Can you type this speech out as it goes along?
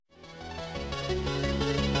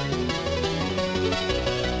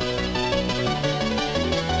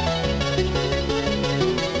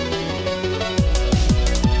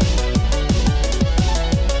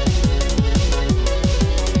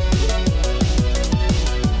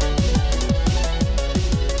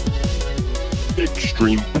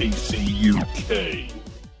Extreme PC UK.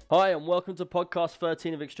 Hi and welcome to podcast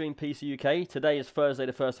 13 of Extreme PC UK. Today is Thursday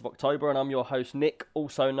the 1st of October and I'm your host Nick,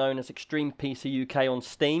 also known as Extreme PC UK on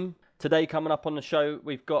Steam. Today coming up on the show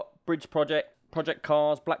we've got Bridge Project, Project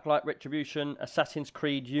Cars, Blacklight Retribution, Assassin's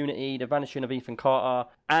Creed Unity, The Vanishing of Ethan Carter,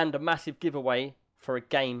 and a massive giveaway for a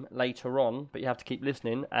game later on, but you have to keep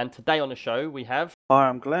listening. And today on the show we have... Hi,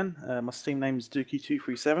 I'm Glenn. My Steam name is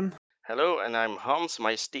Dookie237. Hello, and I'm Hans.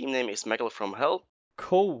 My Steam name is Megal from Hell.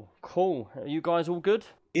 Cool. Are you guys all good?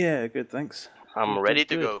 Yeah, good, thanks. I'm ready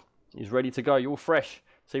to go. He's ready to go. You're all fresh.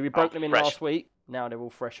 See, we broke them in fresh. last week. Now they're all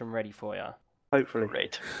fresh and ready for you. Hopefully.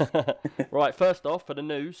 Great. Right, first off, for the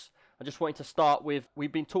news, I just wanted to start with,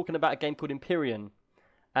 we've been talking about a game called Empyrean,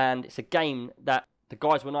 and it's a game that the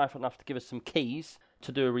guys were nice enough to give us some keys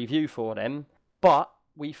to do a review for them, but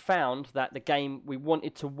we found that the game, we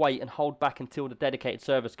wanted to wait and hold back until the dedicated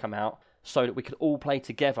servers come out so that we could all play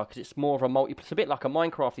together, because it's more of a it's a bit like a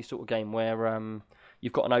Minecrafty sort of game where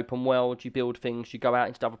you've got an open world, you build things, you go out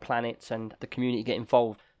into other planets and the community get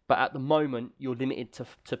involved. But at the moment, you're limited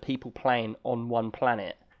to people playing on one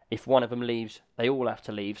planet. If one of them leaves, they all have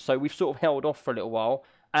to leave. So we've sort of held off for a little while,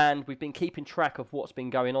 and we've been keeping track of what's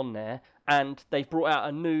been going on there. And they've brought out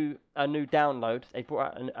a new download. They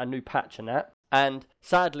brought out a new patch and that. And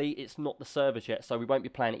sadly, it's not the servers yet, so we won't be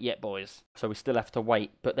playing it yet, boys. So we still have to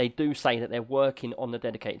wait. But they do say that they're working on the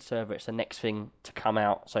dedicated server. It's the next thing to come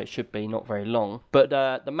out, so it should be not very long. But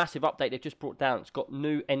the massive update they've just brought down, it's got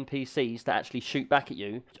new NPCs that actually shoot back at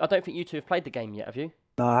you. I don't think you two have played the game yet, have you?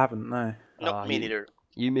 No, I haven't, no. Not me neither.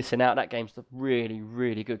 You missing out. That game's a really,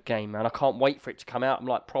 really good game, man. I can't wait for it to come out. I'm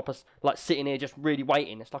like sitting here just really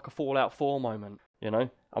waiting. It's like a Fallout 4 moment, you know?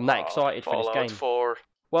 I'm that excited for this game. Fallout 4.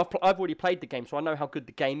 Well, I've already played the game, so I know how good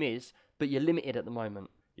the game is, but you're limited at the moment,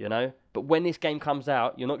 you know? But when this game comes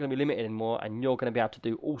out, you're not going to be limited anymore, and you're going to be able to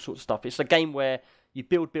do all sorts of stuff. It's a game where you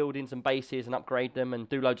build buildings and bases and upgrade them and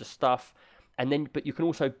do loads of stuff, but you can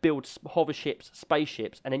also build hover ships,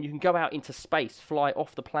 spaceships, and then you can go out into space, fly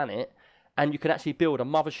off the planet, and you can actually build a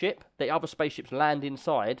mothership. The other spaceships land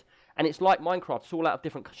inside, and it's like Minecraft. It's all out of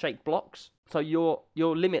different shaped blocks, so you're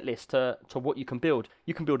limitless to what you can build.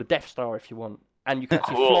 You can build a Death Star if you want. And you can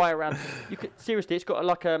actually fly around. Seriously, it's got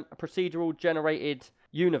like a procedural generated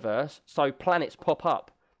universe, so planets pop up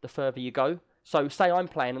the further you go. So say I'm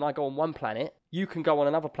playing and I go on one planet, you can go on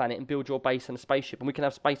another planet and build your base and a spaceship, and we can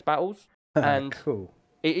have space battles. And cool.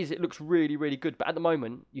 It looks really, really good. But at the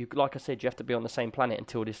moment, like I said, you have to be on the same planet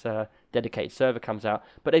until this dedicated server comes out.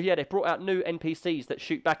 But they've brought out new NPCs that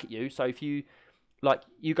shoot back at you. So if you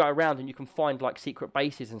go around and you can find like secret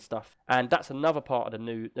bases and stuff, and that's another part of the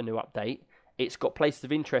new update. It's got places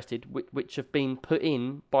of interest which have been put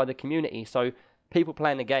in by the community. So people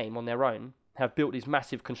playing the game on their own have built these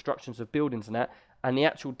massive constructions of buildings and that, and the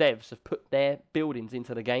actual devs have put their buildings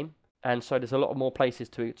into the game. And so there's a lot more places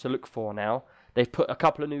to look for now. They've put a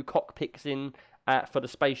couple of new cockpits in for the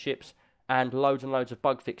spaceships, and loads of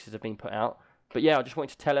bug fixes have been put out. But yeah, I just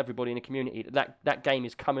wanted to tell everybody in the community that game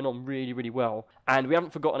is coming on really, really well. And we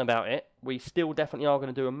haven't forgotten about it. We still definitely are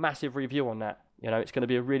going to do a massive review on that. You know, it's going to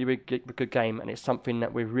be a really, really good game, and it's something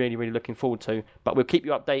that we're really, really looking forward to. But we'll keep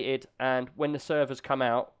you updated, and when the servers come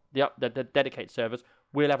out, the dedicated servers,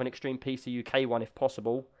 we'll have an Extreme PC UK one if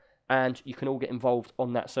possible, and you can all get involved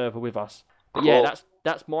on that server with us. But Cool. yeah,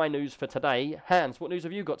 that's my news for today. Hans, what news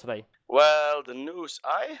have you got today? Well, the news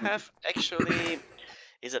I have actually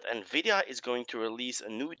is that Nvidia is going to release a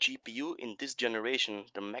new GPU in this generation,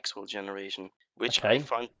 the Maxwell generation, which I Okay.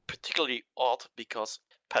 find particularly odd because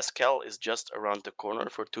Pascal is just around the corner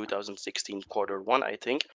for 2016 Q1, I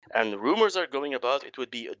think. And rumors are going about it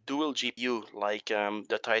would be a dual GPU like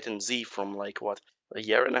the Titan Z from a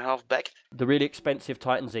year and a half back. The really expensive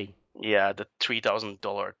Titan Z Yeah, the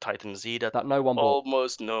 $3,000 Titan Z that no one bought.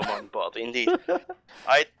 almost no one bought, indeed.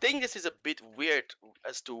 I think this is a bit weird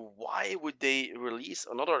as to why would they release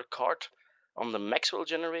another card on the Maxwell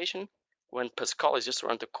generation when Pascal is just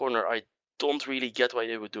around the corner. I don't really get why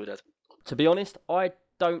they would do that. To be honest, I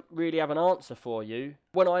don't really have an answer for you.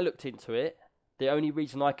 When I looked into it, the only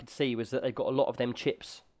reason I could see was that they've got a lot of them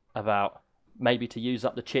chips about, maybe to use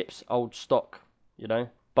up the chips, old stock, you know?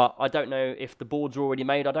 But I don't know if the boards are already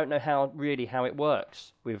made. I don't know how it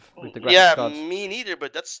works with the graphics cards. Me neither,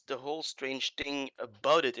 but that's the whole strange thing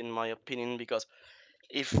about it, in my opinion, because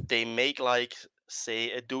if they make,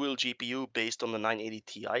 say, a dual GPU based on the 980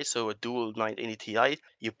 Ti, so a dual 980 Ti,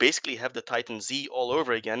 you basically have the Titan Z all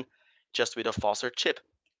over again, just with a faster chip.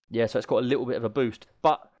 Yeah, so it's got a little bit of a boost.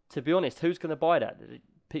 But to be honest, who's going to buy that?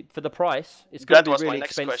 For the price, it's going to be That was really my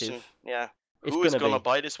next expensive. question. Yeah. It's Who is gonna going to be.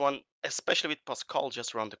 buy this one, especially with Pascal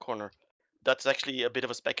just around the corner? That's actually a bit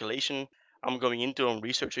of a speculation. I'm going into and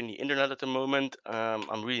researching the internet at the moment.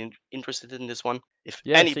 I'm really interested in this one. If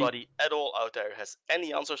Yeah, see- anybody at all out there has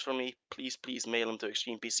any answers for me, please mail them to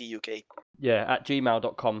ExtremePC UK Yeah, at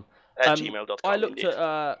gmail.com. at gmail.com. I looked indeed.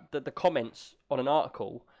 at the comments on an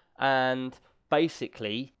article, and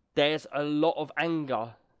basically there's a lot of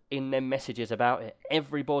anger in them messages about it.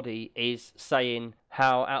 Everybody is saying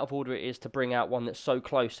how out of order it is to bring out one that's so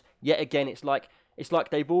close. Yet again, it's like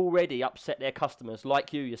they've already upset their customers,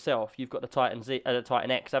 like you yourself. You've got the the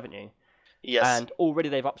Titan X, haven't you? Yes. And already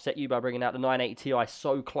they've upset you by bringing out the 980 Ti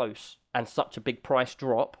so close and such a big price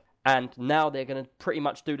drop. And now they're going to pretty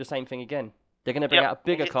much do the same thing again. They're going to bring out a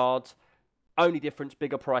bigger card. Only difference,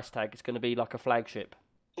 bigger price tag. It's going to be like a flagship.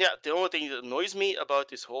 Yeah, the only thing that annoys me about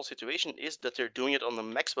this whole situation is that they're doing it on the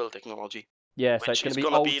Maxwell technology. Yeah, so Which it's going is to be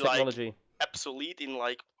gonna old be, like, technology. Obsolete in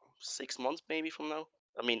like 6 months maybe from now.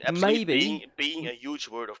 I mean, Maybe. absolute being a huge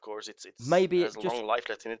word, of course. It's Maybe has it a just- long life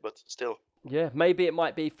left in it, but still. Yeah, maybe it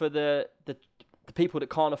might be for the people that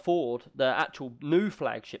can't afford the actual new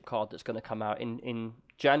flagship card that's going to come out in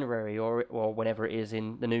January or whenever it is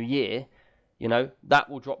in the new year. You know, that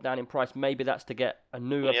will drop down in price. Maybe that's to get a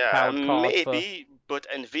newer powered card maybe. But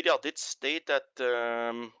Nvidia did state that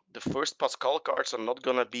the first Pascal cards are not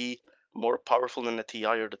gonna be more powerful than the Ti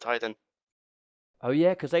or the Titan. Oh yeah,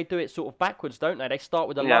 because they do it sort of backwards, don't they? They start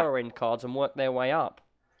with the Yeah. lower end cards and work their way up.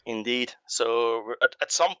 Indeed. So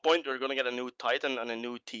at some point we're gonna get a new Titan and a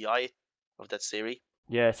new Ti of that series.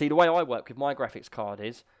 Yeah, see, the way I work with my graphics card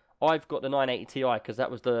is I've got the 980 Ti because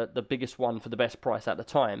that was the biggest one for the best price at the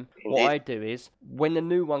time. What Indeed. I do is, when the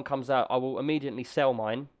new one comes out, I will immediately sell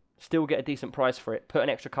mine, still get a decent price for it, put an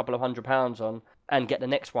extra couple of £100 on, and get the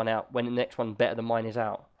next one out when the next one better than mine is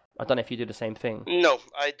out. I don't know if you do the same thing. No,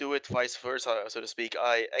 I do it vice versa, so to speak.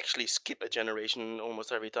 I actually skip a generation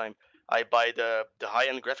almost every time. I buy the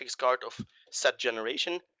high-end graphics card of said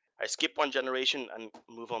generation. I skip one generation and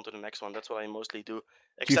move on to the next one. That's what I mostly do.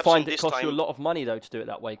 Do you Except find from it this costs you a time, lot of money, though, to do it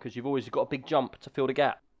that way? Because you've always got a big jump to fill the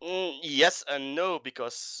gap. yes and no,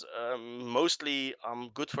 because mostly I'm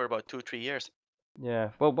good for about 2-3 years. Yeah.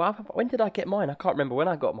 Well, when did I get mine? I can't remember when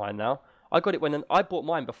I got mine now. I got it when I bought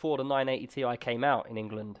mine before the 980 Ti came out in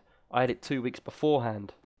England. I had it 2 weeks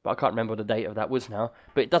beforehand, but I can't remember what the date of that was now.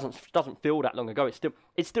 But it doesn't feel that long ago.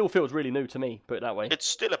 It still feels really new to me. Put it that way. It's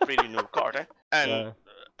still a pretty new card, eh? And Yeah.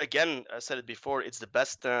 again, I said it before, it's the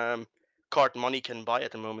best card money can buy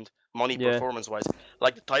at the moment, money Yeah. performance-wise.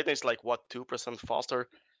 Like the Titan is like what 2% faster,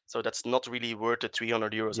 so that's not really worth the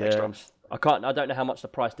 €300 extra. I don't know how much the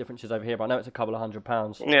price difference is over here, but I know it's a couple of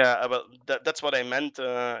 £100. Yeah, well, that's what I meant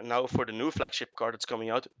now for the new flagship card that's coming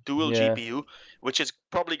out, dual Yeah. GPU, which is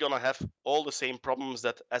probably gonna have all the same problems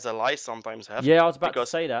that SLI sometimes have. Yeah, I was about to because-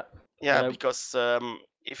 say that. Yeah, know- because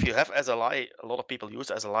if you have SLI, a lot of people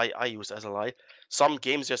use SLI. I use SLI. Some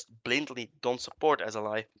games just blatantly don't support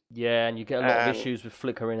SLI. Yeah, and you get a lot of And- issues with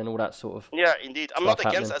flickering and all that sort of. Yeah, indeed. I'm Stuff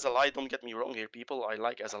not against happening. SLI. Don't get me wrong here, people. I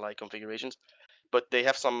like SLI configurations, but they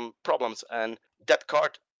have some problems. And that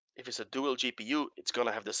card, if it's a dual GPU, it's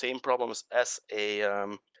gonna have the same problems as a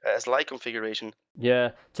SLI configuration.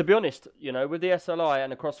 Yeah, to be honest, you know, with the SLI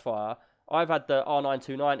and the Crossfire, I've had the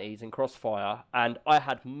R9290s in Crossfire, and I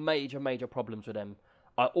had major problems with them.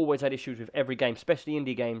 I always had issues with every game, especially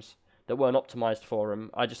indie games that weren't optimized for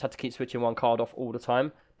them. I just had to keep switching one card off all the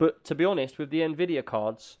time. But to be honest, with the Nvidia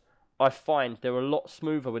cards, I find they're a lot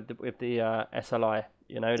smoother with the SLI.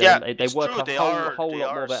 You know, they it's work true. a They whole are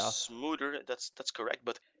lot more better. smoother. That's correct.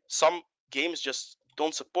 But some games just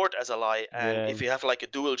don't support SLI, and Yeah. if you have like a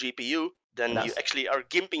dual GPU, then you That's- actually are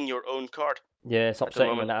gimping your own card. Yeah, it's the upsetting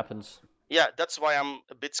when moment. that happens. Yeah, that's why I'm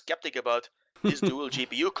a bit skeptic about this dual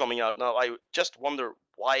GPU coming out now. I just wonder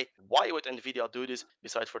why would Nvidia do this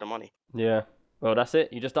besides for the money? Yeah. Well, that's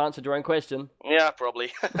it. You just answered your own question. Yeah,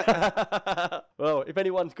 probably. Well, if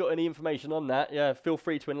anyone's got any information on that, yeah, feel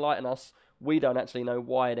free to enlighten us. We don't actually know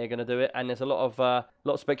why they're going to do it, and there's a lot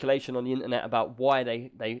of speculation on the internet about why they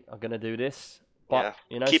are going to do this. But Yeah.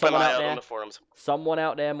 you know, Keep an someone eye out out there, on the forums. someone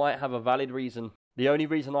out there might have a valid reason. The only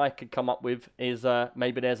reason I could come up with is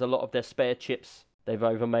maybe there's a lot of their spare chips they've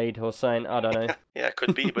overmade or saying, I don't know. Yeah,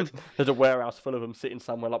 could be, but There's a warehouse full of them sitting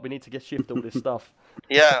somewhere. Like, we need to shift all this stuff.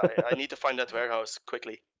 yeah, I need to find that warehouse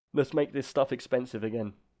quickly. Let's make this stuff expensive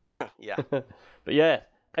again. Yeah. But yeah.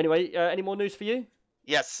 Anyway, any more news for you?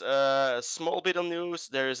 Yes, a small bit of news.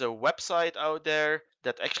 There is a website out there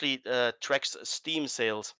that actually tracks Steam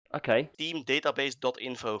sales. Okay.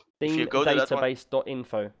 Steamdatabase.info. If you go to that one,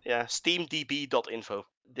 Steamdatabase.info. yeah, steamdb.info.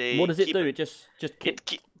 They What does it keep- do? It just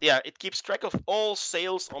it keeps track of all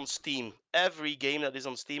sales on Steam. Every game that is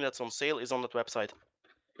on Steam that's on sale is on that website.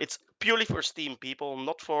 It's purely for Steam people,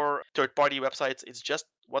 not for third-party websites. It's just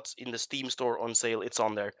what's in the Steam store on sale, it's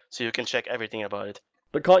on there, so you can check everything about it.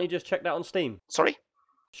 But can't you just check that on Steam? Sorry?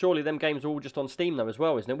 Surely them games are all just on Steam though as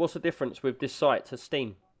well, isn't it? What's the difference with this site to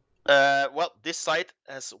Steam? Well, this site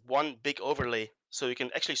has one big overlay, so you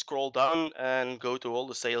can actually scroll down and go to all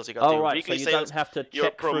the sales. You got Oh the right, so weekly you sales, don't have to your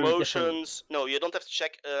check through different... promotions. No, you don't have to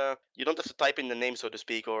check. You don't have to type in the name, so to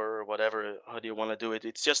speak, or whatever. How do you want to do it?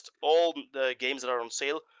 It's just all the games that are on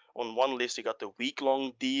sale on one list. You got the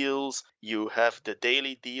week-long deals. You have the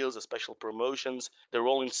daily deals, the special promotions. They're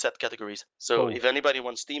all in set categories. So Cool. if anybody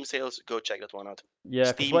wants Steam sales, go check that one out.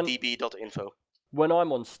 Yeah, 'cause when SteamDB.info.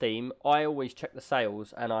 I'm on Steam, I always check the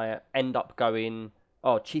sales and I end up going,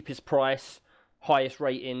 oh, cheapest price, highest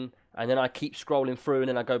rating, and then I keep scrolling through and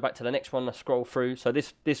then I go back to the next one and I scroll through. So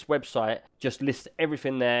this website just lists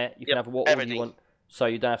everything there. You can have what order you want, so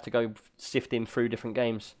you don't have to go sifting through different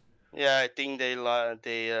games. Yeah, I think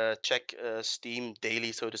they check Steam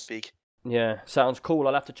daily, so to speak. Yeah, sounds cool.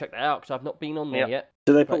 I'll have to check that out because I've not been on there yet.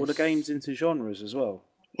 Do they But put all the it's- games into genres as well?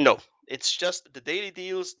 No, it's just the daily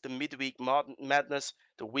deals, the midweek madness,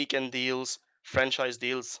 the weekend deals, franchise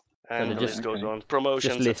deals, and they're the just- list goes okay. on.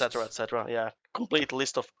 Promotions, lists. etc., etc. Yeah, complete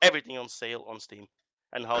list of everything on sale on Steam,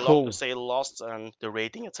 and how long Cool. the sale lasts, and the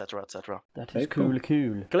rating, etc., etc. That Okay, is cool.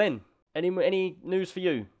 Glenn, any news for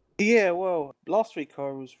you? Yeah, well, last week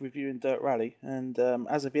I was reviewing Dirt Rally, and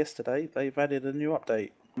as of yesterday, they've added a new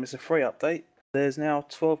update. It's a free update. There's now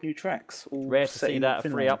 12 new tracks. All Rare to set see in that, a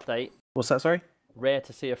free Finland. update. What's that, sorry? Rare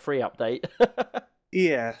to see a free update.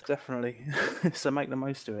 Yeah, definitely. So make the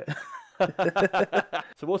most of it.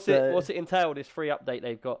 So what's it entail, this free update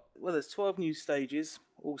they've got? Well, there's 12 new stages,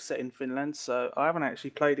 all set in Finland, so I haven't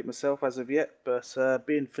actually played it myself as of yet, but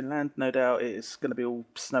being Finland, no doubt it's going to be all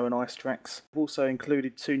snow and ice tracks. I've also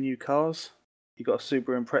included 2 new cars. You've got a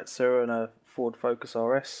Subaru Impreza and a Ford Focus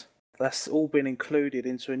RS. That's all been included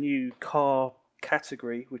into a new car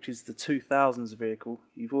category, which is the 2000s vehicle.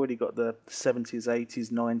 You've already got the 70s,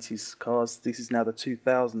 80s, 90s cars. This is now the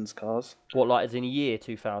 2000s cars. What, like as in year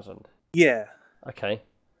 2000? Yeah. Okay.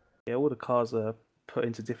 Yeah, all the cars are put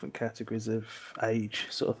into different categories of age,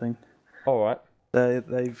 sort of thing. All right.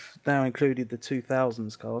 They've now included the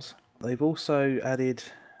 2000s cars. They've also added...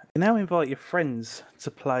 You now invite your friends to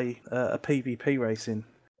play a PvP racing.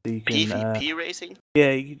 So you can, PvP racing?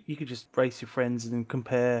 Yeah, you could just race your friends and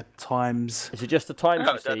compare times. Is it just the times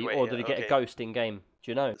Oh, you that see, way, or did yeah, it get okay. a ghost in game? Do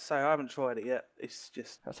you know? So I haven't tried it yet. It's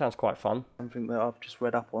just That sounds quite fun. something that I've just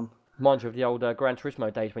read up on. Reminds you of the old Gran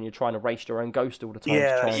Turismo days when you're trying to race your own ghost all the time.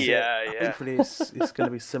 Yeah, to try that's and... it. Yeah. Hopefully it's going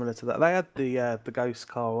to be similar to that. They had the ghost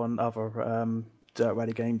car on other Dirt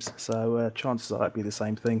Rally games, so chances are it'd be the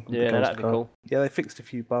same thing. with the Yeah, no, ghost that'd be car. cool. Yeah, they fixed a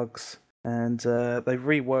few bugs, and they've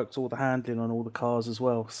reworked all the handling on all the cars as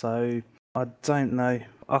well. So I don't know.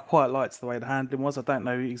 I quite liked the way the handling was. I don't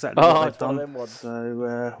know exactly what they've it's one done, of them ones.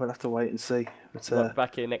 so we'll have to wait and see. But Not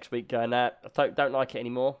back here next week going, nah, I don't like it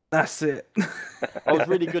anymore. that's it. I was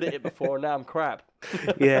really good at it before, and now I'm crap.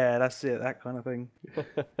 Yeah, that's it. That kind of thing.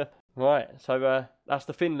 Right, so that's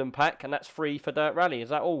the Finland pack, and that's free for Dirt Rally. Is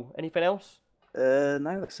that all? Anything else? No,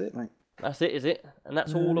 that's it, mate. That's it, is it? And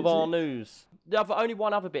that's all of our news. Only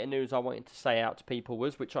one other bit of news I wanted to say out to people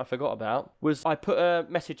was, which I forgot about, was I put a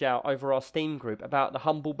message out over our Steam group about the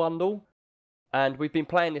Humble Bundle. And we've been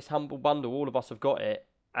playing this Humble Bundle, all of us have got it.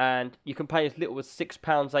 And you can pay as little as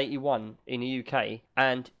 £6.81 in the UK.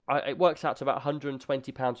 And it works out to about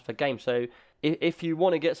 £120 for game. So if you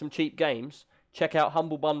want to get some cheap games, check out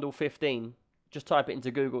Humble Bundle 15. Just type it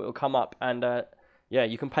into Google, it'll come up. And yeah,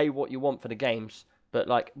 you can pay what you want for the games. But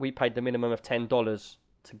like we paid the minimum of $10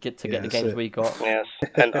 to get the that's games it. we got. Yes,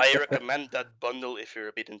 and I recommend that bundle if you're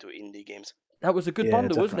a bit into indie games. That was a good Yeah,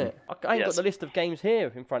 bundle, wasn't it? definitely. I ain't got Yes. the list of games here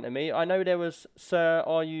in front of me. I know there was Sir,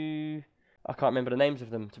 Are You... I can't remember the names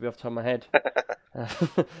of them, to be off the top of my head.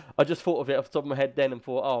 I just thought of it off the top of my head then and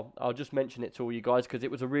thought, oh, I'll just mention it to all you guys because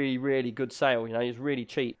it was a really, really good sale. You know, it was really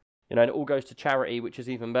cheap. You know, and it all goes to charity, which is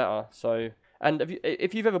even better. So... And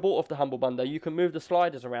if you've ever bought off the Humble Bundle, you can move the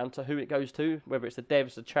sliders around to who it goes to, whether it's the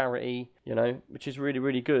devs, the charity, you know, which is really,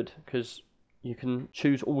 really good because you can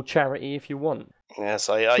choose all charity if you want. Yes,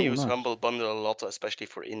 I Cool, use nice. Humble Bundle a lot, especially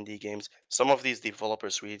for indie games. Some of these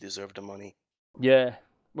developers really deserve the money. Yeah,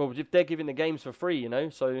 well, if they're giving the games for free, you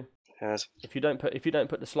know, so Yes. if you don't put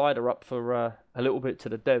the slider up for a little bit to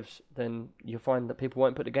the devs, then you'll find that people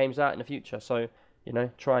won't put the games out in the future. So, you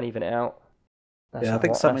know, try and even it out. Yeah, I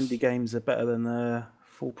think some indie games are better than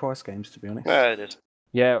full price games, to be honest. Yeah, it is.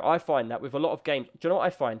 Yeah, I find that with a lot of games. Do you know what I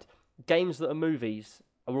find? Games that are movies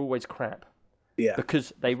are always crap. Yeah.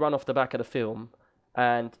 Because they run off the back of the film,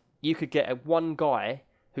 and you could get one guy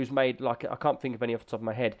who's made, like, I can't think of any off the top of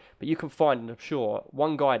my head, but you can find, and I'm sure,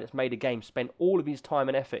 one guy that's made a game, spent all of his time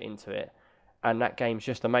and effort into it, and that game's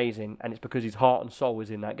just amazing, and it's because his heart and soul is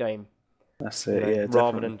in that game. That's it, yeah. Rather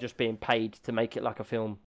Definitely. than just being paid to make it like a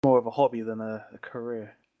film. More of a hobby than a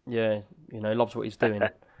career. Yeah, loves what he's doing.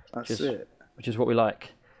 That's it. Which is what we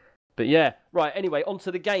like. But yeah, right, anyway, on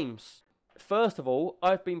to the games. First of all,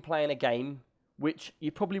 I've been playing a game which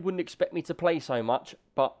you probably wouldn't expect me to play so much,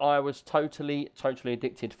 but I was totally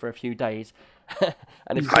addicted for a few days.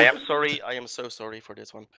 And it's I am sorry. I am so sorry for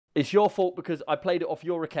this one. It's your fault because I played it off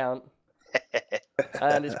your account,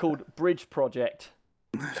 and it's called Bridge Project.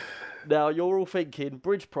 Now, you're all thinking,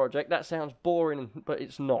 Bridge Project, that sounds boring, but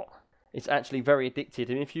it's not. It's actually very addictive,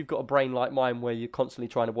 and if you've got a brain like mine where you're constantly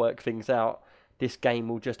trying to work things out, this game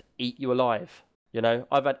will just eat you alive.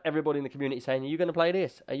 I've had everybody in the community saying, are you going to play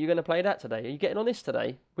this? Are you going to play that today? Are you getting on this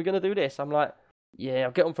today? We're going to do this. I'm like, yeah,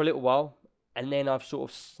 I'll get on for a little while, and then I've sort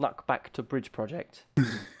of snuck back to Bridge Project.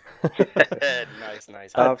 Nice.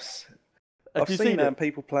 I've seen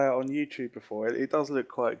people play it on YouTube before. It does look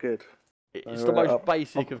quite good. It's the most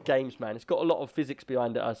basic of games, man. It's got a lot of physics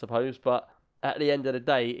behind it, I suppose, but at the end of the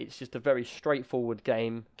day, it's just a very straightforward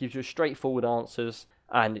game, gives you straightforward answers,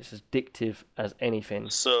 and it's as addictive as anything.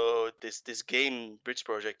 So this game, Bridge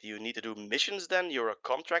Project, you need to do missions then? You're a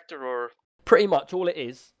contractor or? Pretty much all it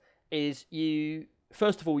is you,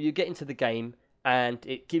 first of all, you get into the game, and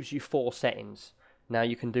it gives you 4 settings. Now,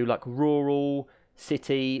 you can do like rural,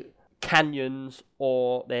 city, canyons,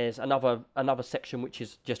 or there's another section which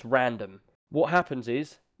is just random. What happens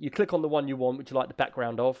is you click on the one you want, which you like the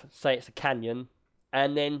background of, say it's a canyon,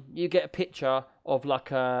 and then you get a picture of like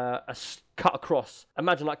a cut across.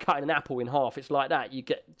 Imagine like cutting an apple in half. It's like that. You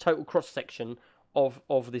get total cross section of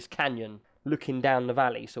this canyon looking down the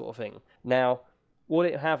valley sort of thing. Now, what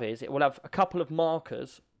it will have a couple of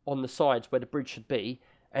markers on the sides where the bridge should be,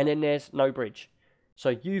 and then there's no bridge.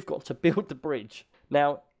 So you've got to build the bridge.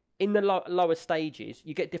 Now, in the lower stages,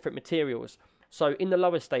 you get different materials. So in the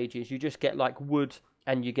lower stages, you just get like wood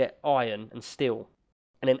and you get iron and steel.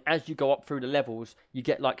 And then as you go up through the levels, you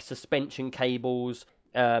get like suspension cables,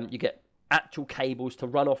 you get actual cables to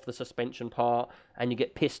run off the suspension part, and you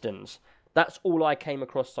get pistons. That's all I came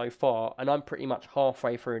across so far, and I'm pretty much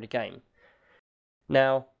halfway through the game.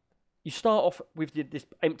 Now, you start off with this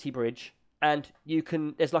empty bridge, and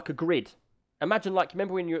there's like a grid. Imagine, like,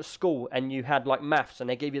 remember when you were at school and you had, like, maths and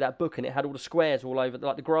they gave you that book and it had all the squares all over,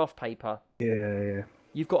 like, the graph paper? Yeah.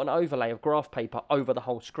 You've got an overlay of graph paper over the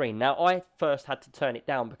whole screen. Now, I first had to turn it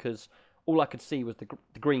down because all I could see was the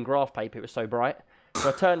green graph paper. It was so bright. So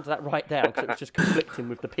I turned that right down because it was just conflicting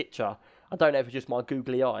with the picture. I don't know if it's just my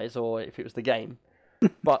googly eyes or if it was the game.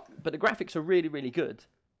 But the graphics are really, really good.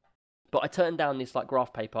 But I turned down this, like,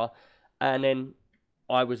 graph paper, and then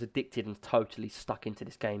I was addicted and totally stuck into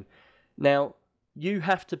this game. Now, you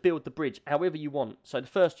have to build the bridge however you want. So the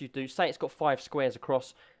first you do, say it's got 5 squares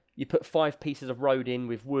across, you put 5 pieces of road in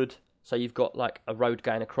with wood, so you've got like a road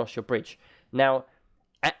going across your bridge. Now,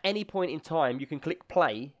 at any point in time, you can click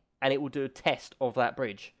play, and it will do a test of that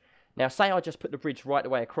bridge. Now, say I just put the bridge right the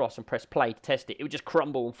way across and press play to test it, it would just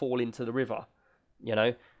crumble and fall into the river,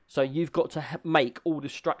 So you've got to make all the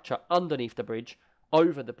structure underneath the bridge,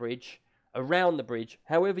 over the bridge, around the bridge,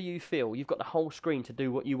 however you feel. You've got the whole screen to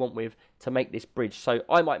do what you want with to make this bridge. So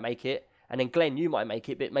I might make it, and then Glenn, you might make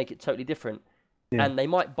it, but make it totally different. Yeah. And they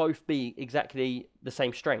might both be exactly the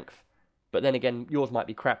same strength. But then again, yours might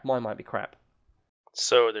be crap, mine might be crap.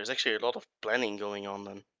 So there's actually a lot of planning going on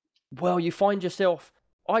then. Well, you find yourself...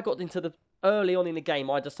 I got into early on in the game,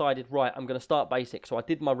 I decided, right, I'm going to start basic. So I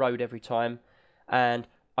did my road every time, and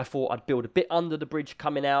I thought I'd build a bit under the bridge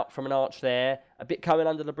coming out from an arch there, a bit coming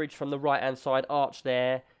under the bridge from the right-hand side, arch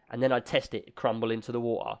there, and then I'd test it crumble into the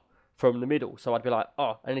water from the middle. So I'd be like,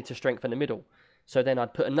 I need to strengthen the middle. So then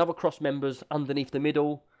I'd put another cross members underneath the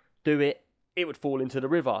middle, do it would fall into the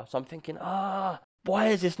river. So I'm thinking, why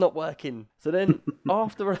is this not working? So then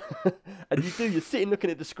after, and you're sitting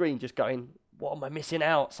looking at the screen just going, what am I missing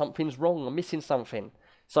out? Something's wrong, I'm missing something.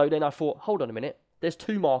 So then I thought, hold on a minute. There's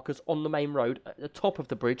 2 markers on the main road at the top of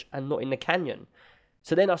the bridge and not in the canyon.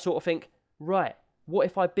 So then I sort of think, right, what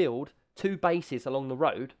if I build 2 bases along the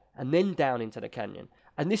road and then down into the canyon?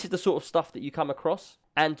 And this is the sort of stuff that you come across,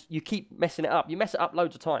 and you keep messing it up. You mess it up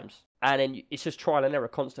loads of times, and then it's just trial and error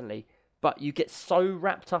constantly. But you get so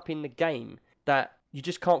wrapped up in the game that you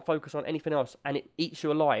just can't focus on anything else, and it eats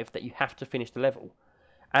you alive that you have to finish the level.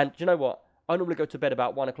 And do you know what? I normally go to bed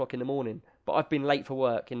about 1 o'clock in the morning, but I've been late for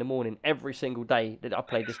work in the morning every single day that I've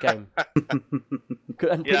played this game.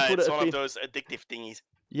 And yeah, it's one of those addictive thingies.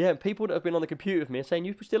 Yeah, and people that have been on the computer with me are saying,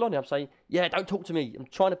 "You're still on it?" I'm saying, "Yeah, don't talk to me. I'm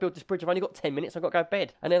trying to build this bridge. I've only got 10 minutes. I've got to go to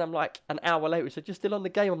bed." And then I'm like, an hour later, he said, "You're still on the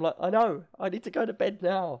game." I'm like, "I know. I need to go to bed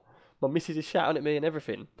now." My missus is shouting at me and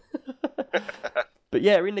everything. But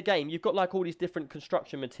yeah, in the game, you've got like all these different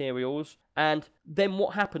construction materials. And then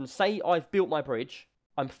what happens? Say I've built my bridge.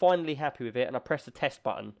 I'm finally happy with it. And I press the test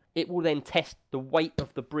button. It will then test the weight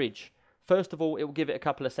of the bridge. First of all, it will give it a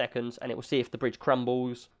couple of seconds. And it will see if the bridge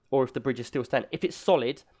crumbles or if the bridge is still standing. If it's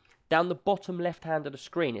solid, down the bottom left hand of the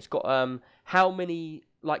screen, it's got how many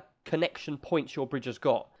like connection points your bridge has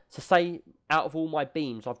got. So say out of all my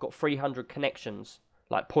beams, I've got 300 connections,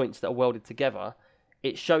 like points that are welded together.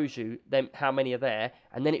 It shows you them how many are there,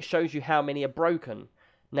 and then it shows you how many are broken.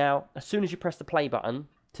 Now, as soon as you press the play button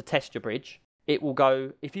to test your bridge, it will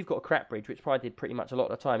go, if you've got a crap bridge, which probably did pretty much a lot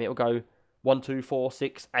of the time, it will go 1, 2, 4,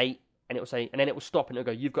 6, 8, and it will say, and then it will stop and it will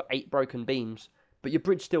go, you've got 8 broken beams, but your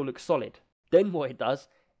bridge still looks solid. Then what it does,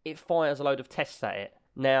 it fires a load of tests at it.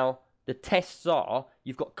 Now, the tests are,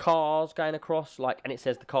 you've got cars going across, and it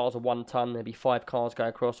says the cars are 1 ton, there'll be 5 cars going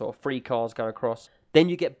across, or 3 cars go across. Then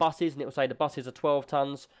you get buses, and it will say the buses are 12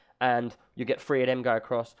 tons, and you get 3 of them go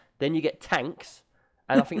across. Then you get tanks,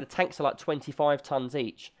 and I think the tanks are like 25 tons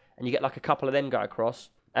each, and you get like a couple of them go across.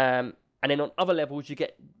 And then on other levels, you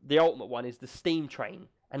get the ultimate one is the steam train,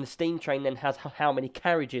 and the steam train then has how many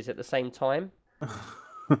carriages at the same time.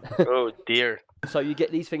 Oh dear. So you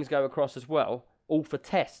get these things go across as well, all for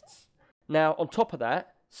tests. Now, on top of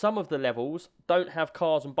that, some of the levels don't have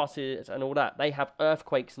cars and buses and all that. They have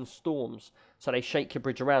earthquakes and storms, so they shake your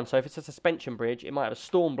bridge around. So if it's a suspension bridge, it might have a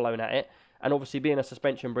storm blowing at it, and obviously being a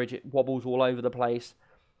suspension bridge, it wobbles all over the place.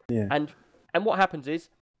 Yeah. And what happens is,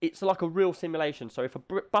 it's like a real simulation. So if a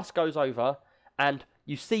bus goes over, and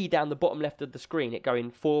you see down the bottom left of the screen, it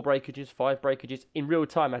going 4 breakages, 5 breakages, in real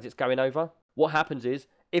time as it's going over, what happens is,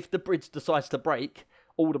 if the bridge decides to break,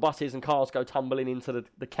 all the buses and cars go tumbling into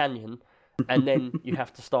the canyon, and then you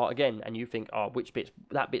have to start again, and you think, oh,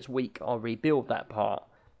 that bit's weak, I'll rebuild that part.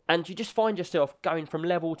 And you just find yourself going from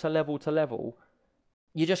level to level to level.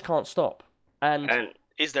 You just can't stop. And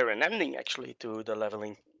is there an ending, actually, to the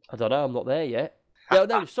leveling? I don't know, I'm not there yet.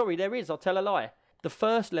 No, sorry, there is, I'll tell a lie. The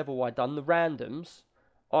first level I done, the randoms,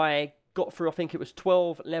 I got through, I think it was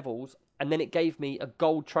 12 levels, and then it gave me a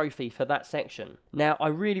gold trophy for that section. Now, I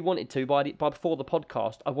really wanted to, by before the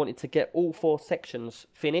podcast, I wanted to get all 4 sections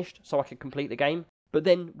finished so I could complete the game. But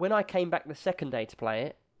then, when I came back the second day to play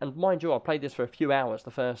it, and mind you, I played this for a few hours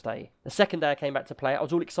the first day. The second day I came back to play it, I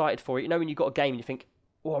was all excited for it. You know when you got a game and you think,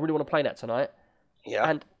 oh, I really want to play that tonight? Yeah.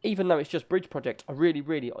 And even though it's just Bridge Project, I really,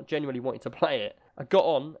 really, genuinely wanted to play it. I got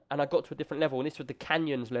on, and I got to a different level, and this was the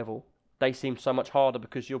canyons level. They seem so much harder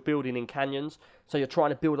because you're building in canyons. So you're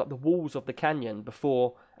trying to build up the walls of the canyon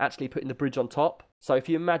before actually putting the bridge on top. So if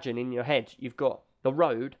you imagine in your head, you've got the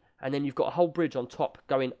road, and then you've got a whole bridge on top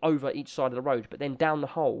going over each side of the road. But then down the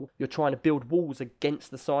hole, you're trying to build walls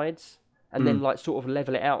against the sides and then like sort of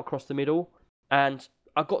level it out across the middle. And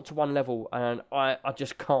I got to one level and I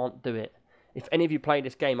just can't do it. If any of you play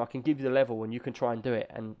this game, I can give you the level and you can try and do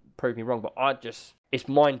it and prove me wrong. But it's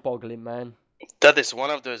mind-boggling, man. That is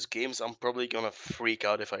one of those games I'm probably gonna freak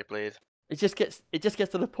out if I play it. It just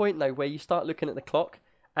gets to the point though where you start looking at the clock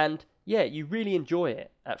and yeah, you really enjoy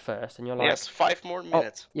it at first and you're like, yes, 5 more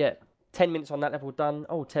minutes. Oh, yeah, 10 minutes on that level done.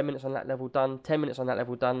 Oh, 10 minutes on that level done. 10 minutes on that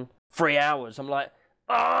level done. 3 hours. I'm like,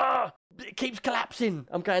 it keeps collapsing.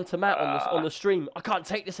 I'm going to Matt on the stream. I can't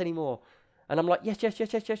take this anymore. And I'm like, yes,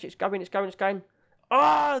 it's going.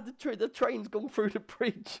 The train's gone through the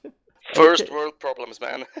bridge. First world problems,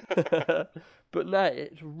 man. But no,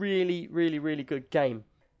 it's really, really, really good game.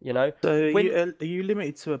 You know. So are you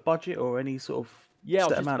limited to a budget or any sort of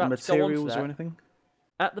set amount of materials or anything?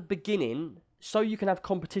 At the beginning, so you can have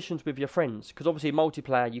competitions with your friends, because obviously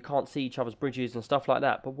multiplayer you can't see each other's bridges and stuff like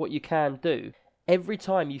that. But what you can do, every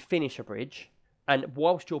time you finish a bridge, and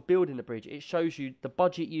whilst you're building the bridge, it shows you the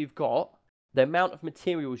budget you've got, the amount of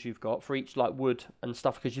materials you've got for each like wood and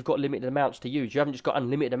stuff, because you've got limited amounts to use. You haven't just got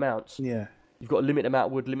unlimited amounts. Yeah. You've got a limited amount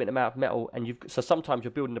of wood, limited amount of metal, and so sometimes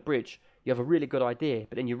you're building a bridge, you have a really good idea,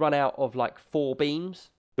 but then you run out of like 4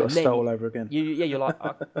 beams. Got to start all over again. You're like,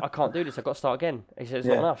 I can't do this. I've got to start again. It's not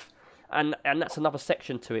enough. And that's another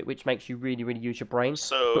section to it, which makes you really, really use your brain.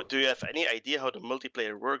 So, do you have any idea how the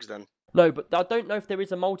multiplayer works then? No, but I don't know if there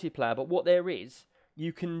is a multiplayer, but what there is,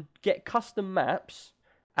 you can get custom maps,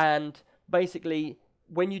 and basically,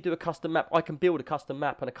 when you do a custom map, I can build a custom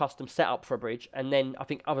map and a custom setup for a bridge, and then I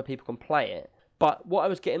think other people can play it. But what I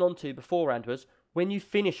was getting onto beforehand was, when you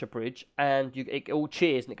finish a bridge and it all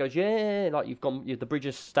cheers and it goes, yeah, like the bridge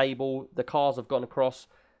is stable, the cars have gone across,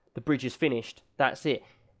 the bridge is finished, that's it.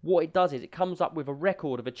 what it does is it comes up with a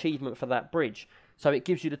record of achievement for that bridge. So it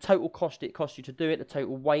gives you the total cost it costs you to do it, the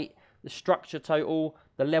total weight, the structure total,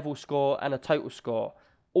 the level score, and a total score.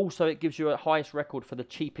 Also, it gives you a highest record for the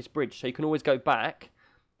cheapest bridge. So you can always go back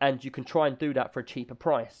and you can try and do that for a cheaper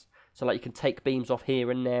price. So like you can take beams off here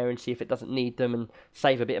and there and see if it doesn't need them and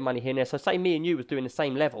save a bit of money here and there. So say me and you was doing the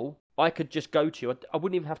same level, I could just go to you. I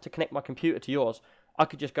wouldn't even have to connect my computer to yours. I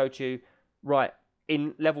could just go to you, right,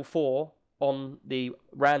 in level 4 on the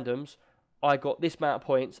randoms, I got this amount of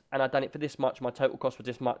points and I'd done it for this much. My total cost was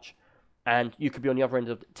this much. And you could be on the other end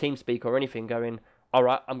of TeamSpeak or anything going, all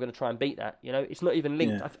right, I'm going to try and beat that. You know, it's not even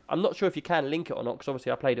linked. Yeah. I'm not sure if you can link it or not because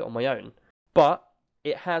obviously I played it on my own. But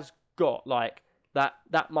it has got like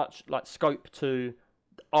that much like scope to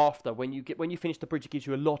after when you finish the bridge, it gives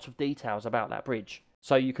you a lot of details about that bridge.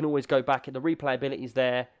 So you can always go back and the replayability is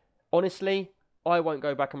there. Honestly, I won't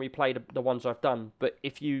go back and replay the ones I've done, but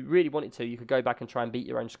if you really wanted to, you could go back and try and beat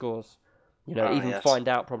your own scores. You know, Yes. find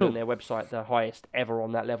out probably on their website the highest ever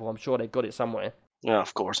on that level. I'm sure they've got it somewhere. Yeah,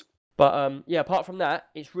 of course. But yeah, apart from that,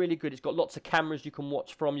 it's really good. It's got lots of cameras you can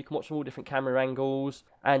watch from. You can watch from all different camera angles,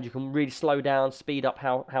 and you can really slow down, speed up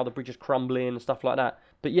how the bridge is crumbling and stuff like that.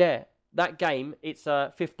 But yeah, that game, it's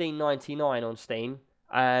 $15.99 on Steam,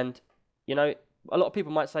 and you know, a lot of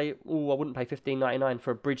people might say, "Oh, I wouldn't pay $15.99 for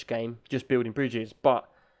a bridge game, just building bridges." But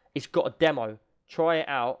it's got a demo. Try it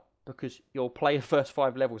out because you'll play the first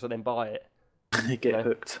 5 levels and then buy it. You get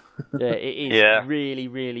hooked. Yeah, it is. Yeah. Really,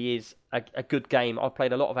 really is a good game. I've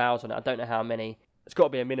played a lot of hours on it. I don't know how many. It's got to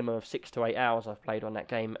be a minimum of 6 to 8 hours I've played on that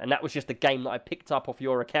game, and that was just a game that I picked up off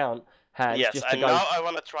your account. Yes, just to and go. now I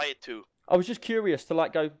want to try it too. I was just curious to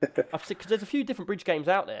like go. Because there's a few different bridge games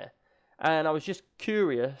out there, and I was just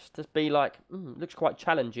curious to be like, looks quite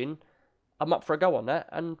challenging. I'm up for a go on that,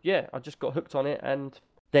 and yeah, I just got hooked on it, and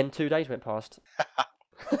then 2 days went past.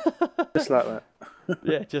 Just like that.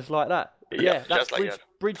 Yeah, just like that. But Yeah, yeah, that's just like that.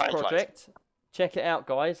 Bridge Time flies. Project. Check it out,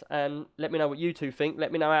 guys, and let me know what you two think.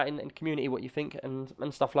 Let me know out in the community what you think and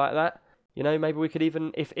stuff like that. You know, maybe we could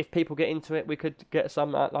even, if people get into it, we could get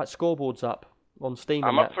some like scoreboards up on Steam.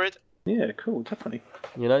 I'm and up that, for it. Yeah, cool, definitely.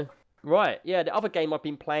 You know, right? Yeah, the other game I've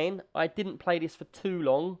been playing, I didn't play this for too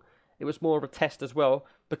long. It was more of a test as well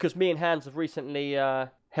because me and Hans have recently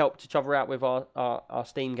helped each other out with our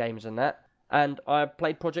Steam games and that, and I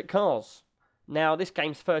played Project Cars. Now, this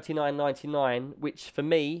game's $39.99, which for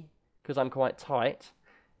me, because I'm quite tight,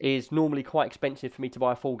 is normally quite expensive for me to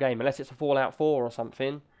buy a full game. Unless it's a Fallout 4 or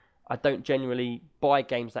something, I don't generally buy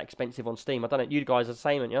games that expensive on Steam. I don't know, you guys are the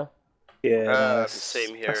same, aren't you? Yeah, no, that's,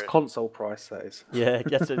 same here. That's console price, that is. Yeah,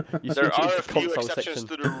 yes, you There switch it are into a few console exceptions section.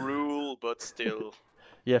 to the rule, but still,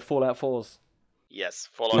 Yeah, Fallout 4s. yes,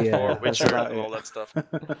 Fallout Yeah, 4, that's Witcher, about and it. all that stuff.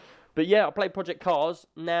 But yeah, I played Project Cars.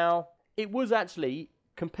 Now, it was actually,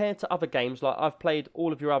 compared to other games, like I've played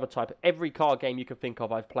all of your other type, every car game you can think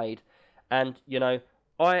of I've played. And, you know,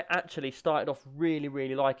 I actually started off really,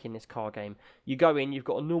 really liking this car game. You go in, you've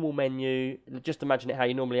got a normal menu, just imagine it how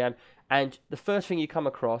you normally am, and the first thing you come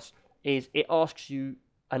across is it asks you,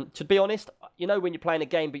 and to be honest, you know when you're playing a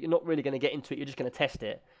game but you're not really going to get into it, you're just going to test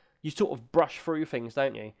it. You sort of brush through things,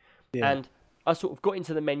 don't you? Yeah. And I sort of got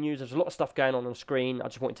into the menus, there's a lot of stuff going on screen, I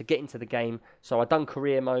just wanted to get into the game, so I done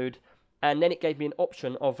career mode, and then it gave me an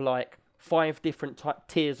option of like 5 different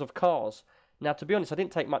tiers of cars. Now, to be honest, I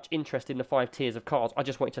didn't take much interest in the 5 tiers of cars. I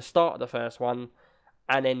just wanted to start at the first one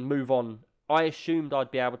and then move on. I assumed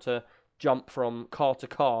I'd be able to jump from car to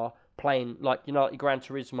car, playing like, you know, like your Gran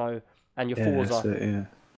Turismo and your Forza. That's it, yeah.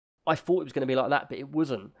 I thought it was going to be like that, but it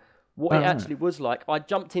wasn't. What it actually was like, I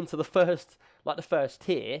jumped into the first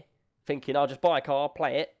tier, thinking I'll just buy a car,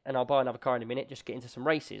 play it, and I'll buy another car in a minute, just get into some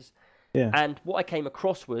races. Yeah. And what I came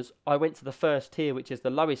across was, I went to the first tier, which is the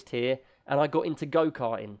lowest tier, and I got into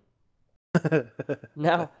go-karting.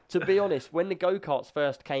 Now, to be honest, when the go-karts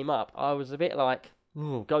first came up, I was a bit like,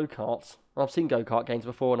 go-karts? I've seen go-kart games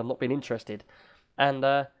before and I've not been interested. And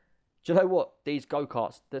do you know what? These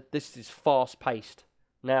go-karts, this is fast-paced.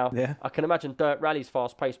 Now, Yeah. I can imagine Dirt Rally's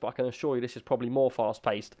fast-paced, but I can assure you this is probably more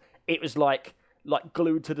fast-paced. It was like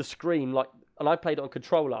glued to the screen, and I played it on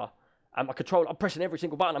controller, and my controller, I'm pressing every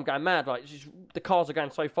single button, I'm going mad, like, it's just, the cars are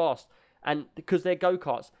going so fast. And because they're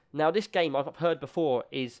go-karts. Now, this game, I've heard before,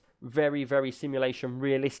 is very, very simulation,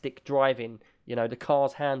 realistic driving. You know, the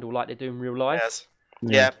cars handle like they do in real life. Yes.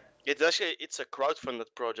 Yeah. It's a crowdfunded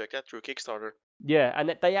project through Kickstarter. Yeah, and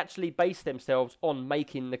that they actually base themselves on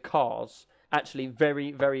making the cars actually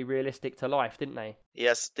very, very realistic to life, didn't they?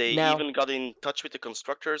 Yes, they Now- even got in touch with the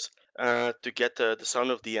constructors to get the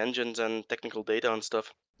sound of the engines and technical data and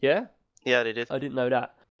stuff. Yeah? Yeah, they did. I didn't know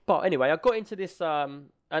that. But anyway, I got into this,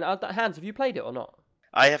 and Hans, have you played it or not?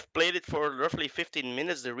 I have played it for roughly 15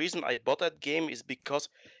 minutes. The reason I bought that game is because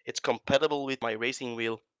it's compatible with my racing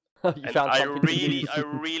wheel. You And found I something to use.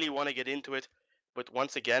 really want to get into it. But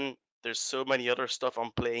once again, there's so many other stuff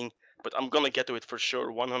I'm playing. But I'm going to get to it for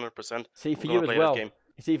sure, 100%. See, for I'm you gonna as play well, that game.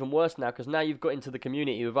 it's even worse now because now you've got into the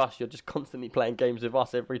community with us. You're just constantly playing games with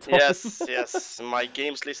us every time. Yes. My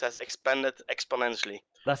games list has expanded exponentially.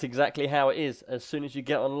 That's exactly how it is. As soon as you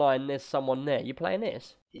get online, there's someone there. You playing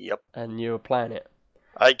this? Yep. And you're playing it.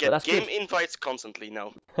 I get that's game good. invites constantly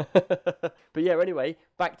now. But yeah, anyway,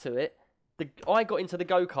 back to it. I got into the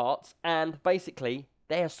go-karts, and basically,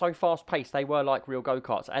 they are so fast-paced. They were like real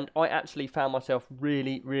go-karts, and I actually found myself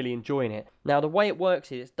really, really enjoying it. Now, the way it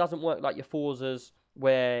works is, it doesn't work like your Forzas,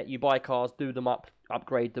 where you buy cars, do them up,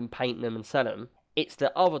 upgrade them, paint them, and sell them. It's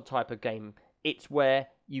the other type of game. It's where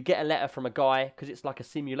you get a letter from a guy, because it's like a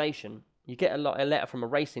simulation. You get a letter from a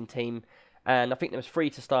racing team, and I think there was 3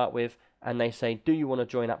 to start with, and they say, do you want to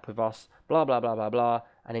join up with us, blah, blah, blah, blah, blah,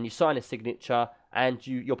 and then you sign a signature, and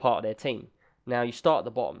you're part of their team. Now, you start at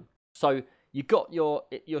the bottom. So, you got your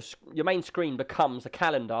main screen becomes a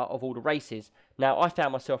calendar of all the races. Now, I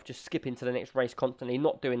found myself just skipping to the next race constantly,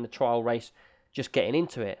 not doing the trial race, just getting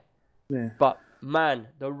into it. Yeah. But, man,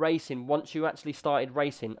 the racing, once you actually started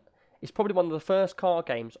racing, it's probably one of the first car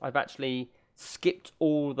games I've actually skipped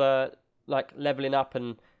all the, like, leveling up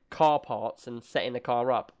and car parts and setting the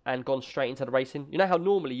car up and gone straight into the racing. You know how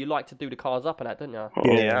normally you like to do the cars up and that, don't you?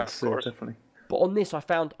 Yeah, of course. Definitely. But on this, I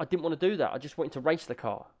found I didn't want to do that. I just wanted to race the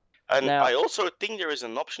car. And Now- I also think there is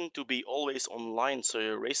an option to be always online, so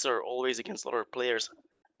you racer always against other players,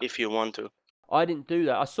 if you want to. I didn't do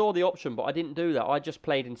that. I saw the option, but I didn't do that. I just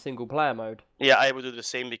played in single player mode. Yeah, I would do the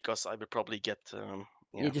same because I would probably get.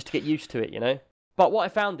 Yeah, just to get used to it, you know. But what I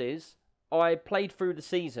found is I played through the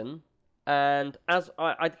season, and as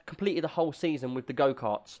I completed the whole season with the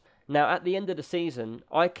go-karts. Now, at the end of the season,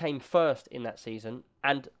 I came first in that season,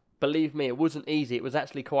 and believe me, it wasn't easy. It was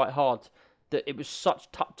actually quite hard. That it was such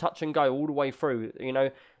touch and go all the way through. You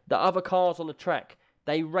know, the other cars on the track,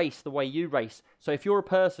 they race the way you race. So if you're a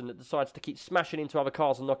person that decides to keep smashing into other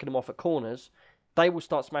cars and knocking them off at corners, they will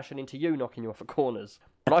start smashing into you, knocking you off at corners.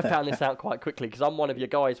 And I found this out quite quickly because I'm one of your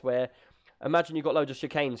guys where, imagine you've got loads of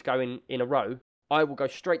chicanes going in a row. I will go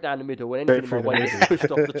straight down the middle and anything in my way is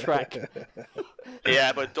pushed off the track.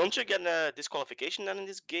 Yeah, but don't you get a disqualification then in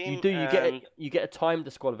this game? You do. You get a time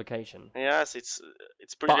disqualification. Yes, it's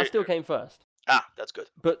pretty. But I still came first. Ah, that's good.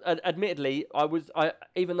 But admittedly,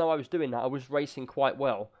 even though I was doing that, I was racing quite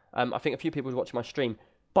well. I think a few people were watching my stream,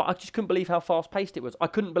 but I just couldn't believe how fast-paced it was. I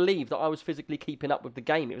couldn't believe that I was physically keeping up with the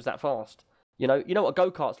game. It was that fast. You know what a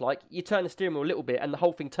go-kart's like? You turn the steering wheel a little bit and the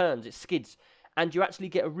whole thing turns, it skids. And you actually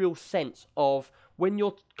get a real sense of when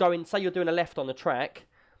you're going, say you're doing a left on the track,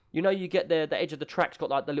 you know you get the edge of the track's got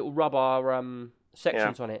like the little rubber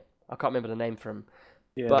sections on it. I can't remember the name for them.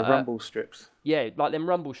 Yeah, But, the rumble strips. Yeah, like them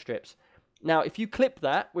rumble strips. Now, if you clip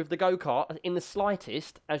that with the go-kart in the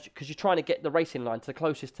slightest, because you're trying to get the racing line to the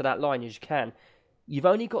closest to that line as you can, you've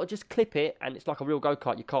only got to just clip it, and it's like a real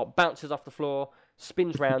go-kart. Your car bounces off the floor,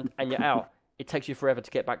 spins round, and you're out. It takes you forever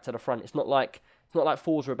to get back to the front. It's not like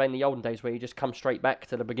Forza in the olden days where you just come straight back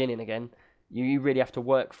to the beginning again. You really have to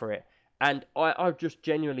work for it. And I just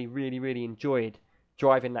genuinely really, really enjoyed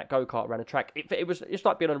driving that go-kart around the track. It's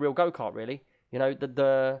like being on a real go-kart, really. You know,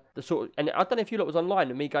 the sort of, and I don't know if you lot was online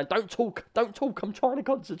and me going, don't talk, I'm trying to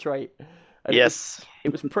concentrate. And Yes.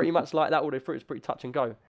 It was pretty much like that all the way through. It was pretty touch and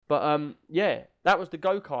go. But yeah, that was the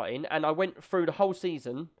go-karting, and I went through the whole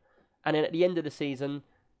season, and then at the end of the season,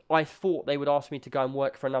 I thought they would ask me to go and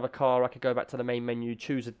work for another car. I could go back to the main menu,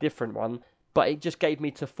 choose a different one. But it just gave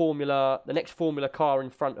me to the next Formula car in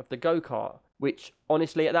front of the go-kart, which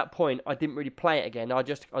honestly at that point I didn't really play it again. I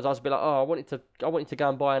was a bit like, I wanted to go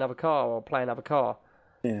and buy another car or play another car.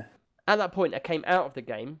 Yeah. At that point I came out of the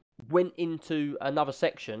game, went into another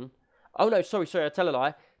section. Oh no, sorry, I tell a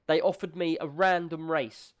lie. They offered me a random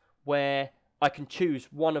race where I can choose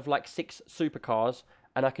one of like 6 supercars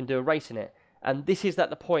and I can do a race in it. And this is at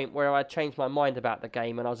the point where I changed my mind about the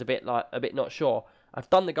game and I was a bit not sure. I've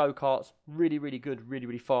done the go-karts, really, really good, really,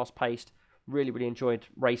 really fast-paced, really, really enjoyed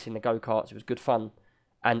racing the go-karts. It was good fun,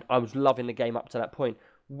 and I was loving the game up to that point.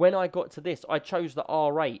 When I got to this, I chose the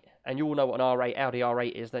R8, and you all know what an R8, Audi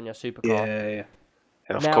R8 is, then your supercar. Yeah.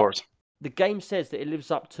 Of Now, course. The game says that it lives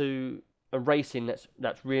up to a racing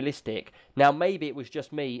that's realistic. Now, maybe it was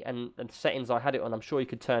just me and the settings I had it on. I'm sure you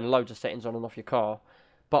could turn loads of settings on and off your car.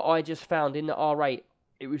 But I just found in the R8,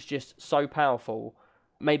 it was just so powerful.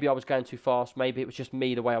 Maybe I was going too fast. Maybe it was just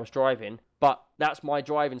me, the way I was driving. But that's my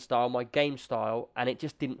driving style, my game style, and it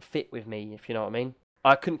just didn't fit with me, if you know what I mean.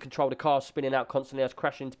 I couldn't control the car spinning out constantly. I was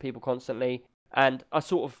crashing into people constantly. And I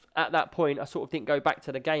sort of, at that point, I sort of didn't go back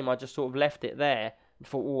to the game. I just sort of left it there and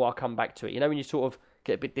thought, oh, I'll come back to it. You know, when you sort of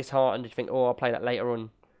get a bit disheartened, you think, oh, I'll play that later on.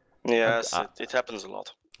 Yes, it happens a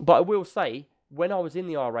lot. But I will say, when I was in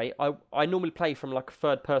the R8, I normally play from like a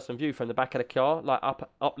third-person view from the back of the car, like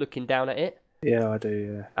up looking down at it. Yeah, I do,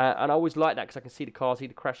 yeah. And I always like that because I can see the cars, see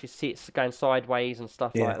the crashes, see it going sideways and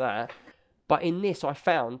stuff like that. But in this, I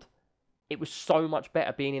found it was so much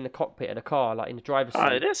better being in the cockpit of the car, like in the driver's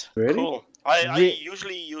seat. It is? Really? Cool. I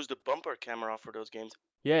usually use the bumper camera for those games.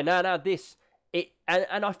 Yeah, no, this...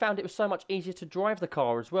 And I found it was so much easier to drive the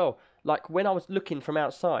car as well. Like, when I was looking from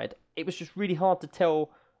outside, it was just really hard to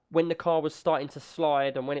tell when the car was starting to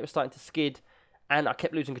slide and when it was starting to skid, and I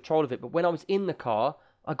kept losing control of it. But when I was in the car,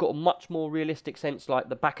 I got a much more realistic sense, like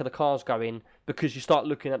the back of the car's going, because you start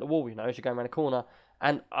looking at the wall, you know, as you're going around the corner,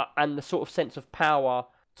 and the sort of sense of power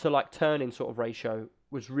to like turning sort of ratio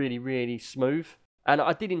was really, really smooth. And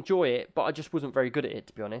I did enjoy it, but I just wasn't very good at it,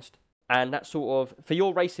 to be honest. And that sort of, for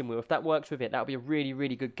your racing wheel, if that works with it, that would be a really,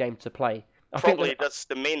 really good game to play. Probably that's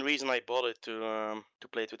the main reason I bought it to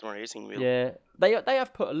play it with my racing wheel. Yeah, they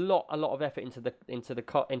have put a lot of effort into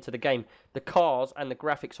the game. The cars and the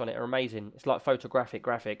graphics on it are amazing. It's like photographic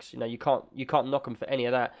graphics. You know, you can't knock them for any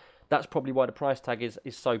of that. That's probably why the price tag is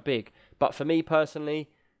so big. But for me personally,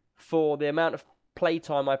 for the amount of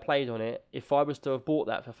playtime I played on it, if I was to have bought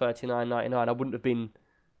that for $39.99, I wouldn't have been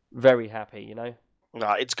very happy. You know.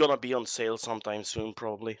 Nah, it's gonna be on sale sometime soon,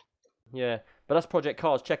 probably. Yeah, but that's Project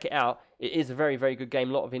Cars. Check it out. It is a very, very good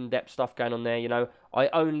game. A lot of in-depth stuff going on there. You know, I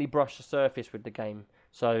only brushed the surface with the game,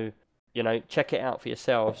 so you know, check it out for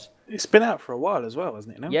yourselves. It's been out for a while as well,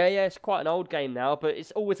 hasn't it? Now? Yeah, it's quite an old game now, but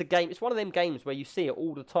it's always a game. It's one of them games where you see it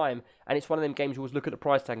all the time, and it's one of them games you always look at the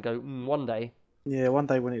price tag and go, one day. Yeah, one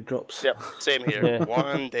day when it drops. Yep, same here. Yeah.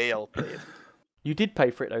 One day I'll play it. You did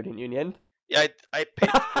pay for it though, didn't you? In the end. Yeah, I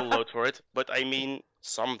paid full load for it, but I mean,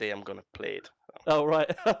 someday I'm gonna play it. Oh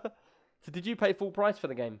right. So did you pay full price for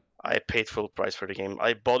the game? I paid full price for the game.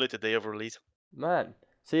 I bought it the day of release. Man,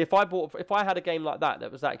 see, if I had a game like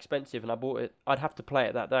that was that expensive and I bought it, I'd have to play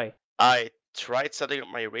it that day. I tried setting up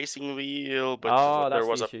my racing wheel, but there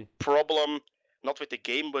was a problem, not with the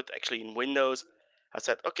game, but actually in Windows. I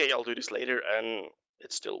said, okay, I'll do this later, and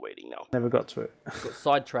it's still waiting now. Never got to it. Got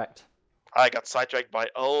sidetracked. I got sidetracked by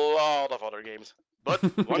a lot of other games. But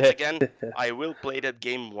once again, I will play that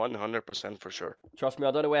game 100% for sure. Trust me,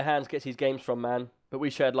 I don't know where Hans gets his games from, man. But we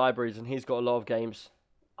shared libraries, and he's got a lot of games.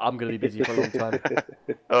 I'm going to be busy for a long time.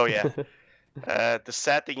 Oh, yeah. The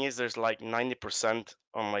sad thing is there's like 90%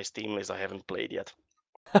 on my Steam list I haven't played yet.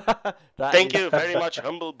 Thank you very much,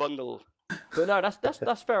 Humble Bundle. But no,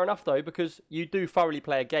 that's fair enough, though, because you do thoroughly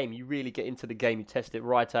play a game. You really get into the game. You test it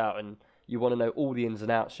right out, and you want to know all the ins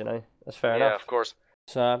and outs, you know? That's fair enough. Yeah, of course.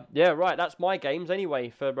 So, yeah, right, that's my games anyway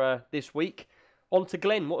for this week. On to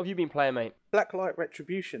Glenn. What have you been playing, mate? Blacklight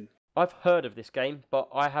Retribution. I've heard of this game, but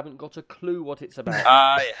I haven't got a clue what it's about.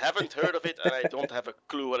 I haven't heard of it, and I don't have a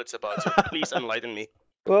clue what it's about, so please enlighten me.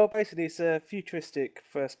 Well, basically, it's a futuristic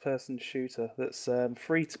first-person shooter that's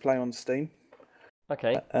free to play on Steam.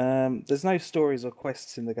 Okay. There's no stories or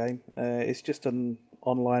quests in the game. It's just an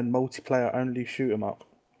online multiplayer-only shoot-'em-up.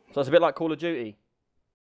 So it's a bit like Call of Duty?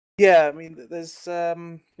 Yeah, I mean, there's...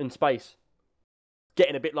 In space.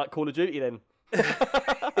 Getting a bit like Call of Duty, then.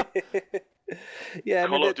 Yeah, I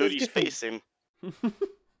mean, Call of Duty Space Sim.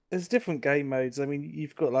 There's different game modes. I mean,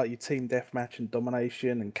 you've got like your team deathmatch and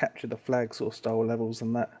domination and capture the flag sort of style levels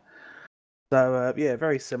and that. So yeah,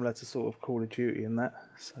 very similar to sort of Call of Duty and that.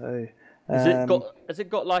 So has it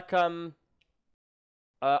got like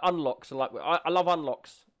unlocks? Like I love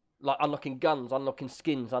unlocks, like unlocking guns, unlocking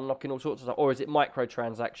skins, unlocking all sorts of stuff. Or is it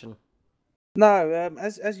microtransaction? No,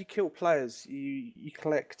 as you kill players, you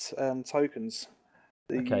collect tokens.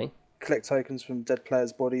 Okay. Collect tokens from dead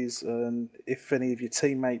players' bodies, and if any of your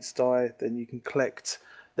teammates die, then you can collect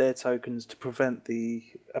their tokens to prevent the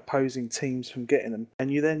opposing teams from getting them.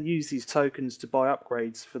 And you then use these tokens to buy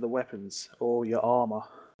upgrades for the weapons or your armour.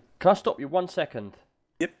 Can I stop you 1 second?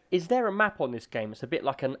 Yep. Is there a map on this game? It's a bit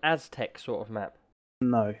like an Aztec sort of map.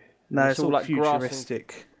 No, it's all like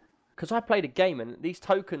futuristic. Because I played a game, and these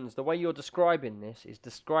tokens, the way you're describing this, is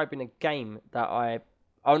describing a game that I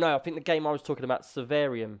think the game I was talking about,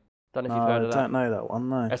 Severium. Don't know if you've heard of that. I don't know that one,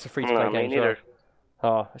 no. That's a free-to-play game. Neither.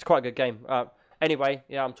 Oh, it's quite a good game. Anyway,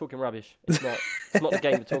 yeah, I'm talking rubbish. It's not the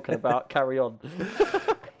game we're talking about. Carry on.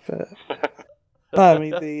 No, I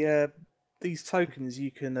mean, these tokens,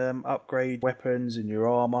 you can upgrade weapons and your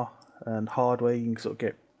armour and hardware. You can sort of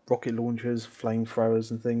get rocket launchers,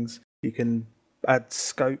 flamethrowers and things. You can add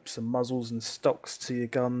scopes and muzzles and stocks to your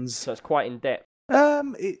guns. So it's quite in-depth.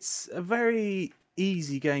 It's a very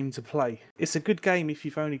easy game to play. It's a good game if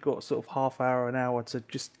you've only got sort of half hour, an hour to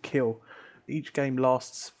just kill. Each game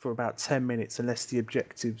lasts for about 10 minutes unless the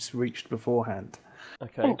objective's reached beforehand.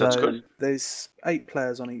 Okay. That's So good. there's 8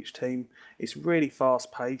 players on each team. It's really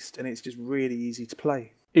fast paced and it's just really easy to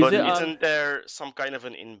play. But it, isn't there some kind of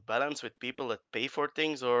an imbalance with people that pay for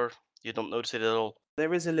things, or you don't notice it at all?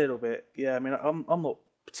 There is a little bit, yeah. I mean, I'm not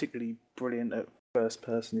particularly brilliant at first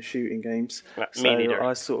person shooting games, Me so neither.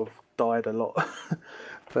 I sort of died a lot.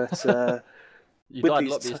 But You with died a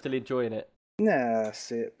these lot, but you're still enjoying it. nah,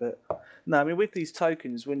 that's it. But no, I mean, with these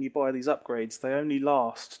tokens, when you buy these upgrades, they only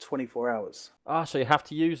last 24 hours. Ah, so you have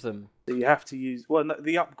to use them. So you have to use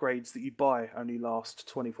the upgrades that you buy only last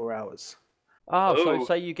 24 hours. Oh, so Oh.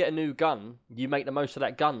 say you get a new gun, you make the most of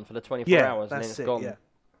that gun for the 24 Yeah, hours, and then that's it's it. gone. Yeah.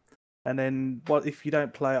 And then, if you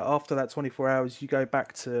don't play it after that 24 hours, you go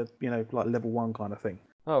back to like level 1 kind of thing.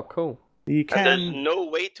 Oh, cool. You And there's can no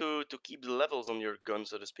way to keep the levels on your gun,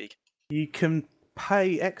 so to speak.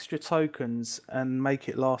 pay extra tokens and make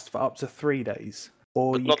it last for up to 3 days,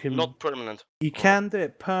 or But you not permanent. can do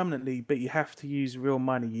it permanently, but you have to use real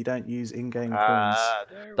money. You don't use in-game coins. Ah,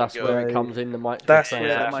 there That's we go. where it So comes in, the microtransactions. That's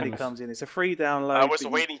where the money comes in. It's a free download. I was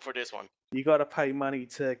but waiting for this one. You got to pay money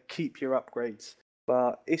to keep your upgrades.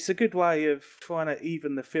 But it's a good way of trying to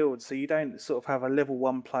even the field, so you don't sort of have a level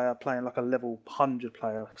 1 player playing like a level 100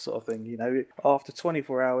 player sort of thing. After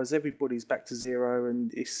 24 hours, everybody's back to 0,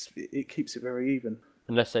 and it keeps it very even.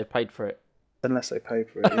 Unless they paid for it. Unless they pay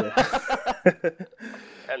for it, yeah.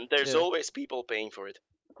 And there's Yeah. always people paying for it.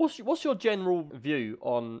 What's your general view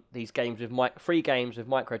on these games with free games with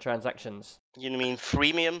microtransactions? You mean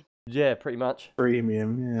freemium? Yeah, pretty much.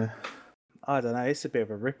 Premium, yeah. I don't know, it's a bit of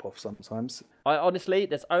a rip-off sometimes. I honestly,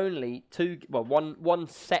 there's only one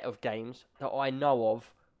set of games that I know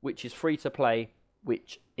of which is free to play,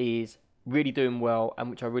 which is really doing well and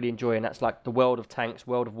which I really enjoy, and that's like the World of Tanks,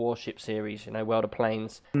 World of Warship series, World of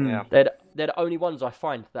Planes. Yeah. They're the only ones I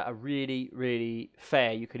find that are really, really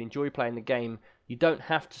fair. You can enjoy playing the game. You don't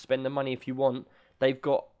have to spend the money if you want. They've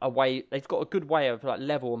got a good way of like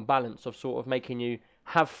level and balance of sort of making you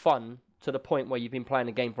have fun to the point where you've been playing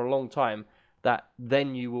the game for a long time, that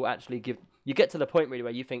then you will actually you get to the point really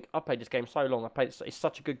where you think, I've played this game so long, it's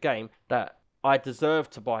such a good game that I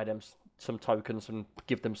deserve to buy them some tokens and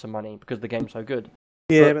give them some money because the game's so good.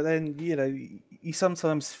 Yeah, but then, you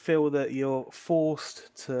sometimes feel that you're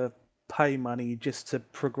forced to pay money just to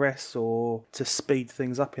progress or to speed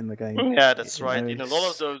things up in the game. Yeah, that's You right. know, In a lot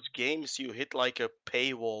of those games, you hit like a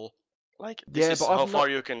paywall. Like, Yeah, this is but I've how far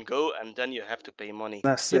not- you can go, and then you have to pay money.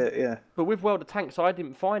 That's Yeah, it, yeah. But with World of Tanks, I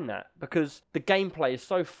didn't find that because the gameplay is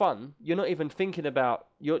so fun. You're not even thinking about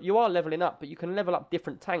you are leveling up, but you can level up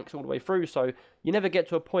different tanks all the way through. So you never get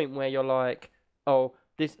to a point where you're like, oh,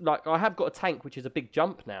 this like I have got a tank which is a big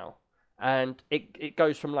jump now, and it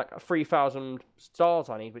goes from like 3,000 stars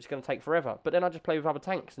I need, which is going to take forever. But then I just play with other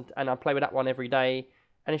tanks and I play with that one every day,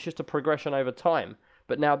 and it's just a progression over time.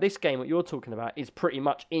 But now this game, what you're talking about, is pretty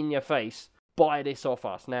much in your face. Buy this off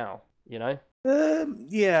us now,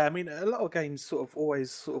 Yeah, I mean, a lot of games sort of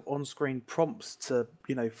always sort of on-screen prompts to,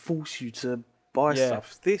 force you to buy Yeah.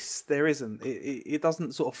 stuff. This, there isn't. It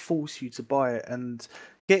doesn't sort of force you to buy it, and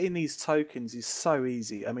getting these tokens is so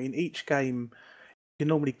easy. I mean, each game you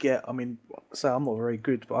normally get, so I'm not very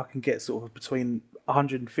good, but I can get sort of between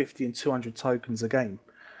 150 and 200 tokens a game.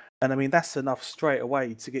 And I mean, that's enough straight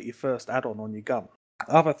away to get your first add-on on your gun.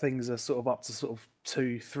 Other things are sort of up to sort of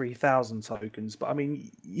 2,000-3,000 tokens, but I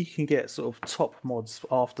mean, you can get sort of top mods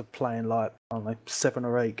after playing like, I don't know, 7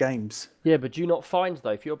 or 8 games. Yeah, but do you not find though,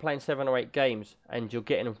 if you're playing 7 or 8 games and you're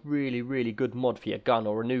getting a really, really good mod for your gun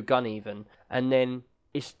or a new gun even, and then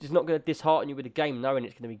it's not going to dishearten you with the game knowing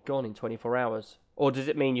it's going to be gone in 24 hours? Or does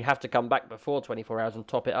it mean you have to come back before 24 hours and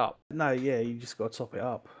top it up? No, yeah, you just got to top it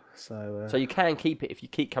up. So So you can keep it if you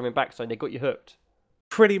keep coming back, so they got you hooked.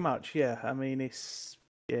 pretty much, yeah. I mean, it's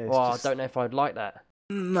Well, just... I don't know if I'd like that.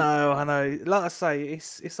 No, I know. Like I say,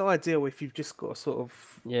 it's ideal if you've just got sort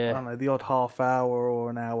of, Yeah. I don't know, the odd half hour or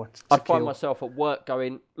an hour to I'd find kill. myself at work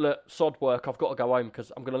going, look, sod work, I've got to go home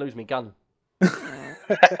because I'm going to lose my gun.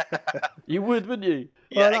 You would, wouldn't you?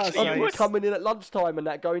 Yeah, Well, actually, I'd you be would. coming in at lunchtime and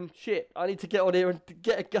that going, shit, I need to get on here and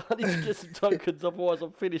get a gun. I need to get some tokens, otherwise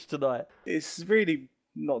I'm finished tonight. It's really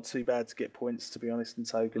not too bad to get points, to be honest, in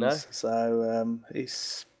tokens. No? So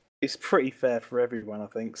it's pretty fair for everyone, I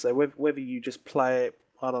think. So whether you just play it,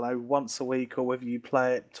 I don't know, once a week, or whether you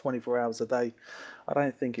play it 24 hours a day, I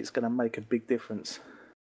don't think it's going to make a big difference.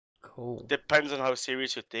 Cool. Depends on how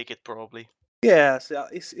serious you take it, probably. Yeah, so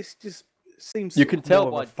it's just it seems You sort can of tell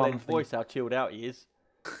more by of a fun Glenn's thing. voice how chilled out he is.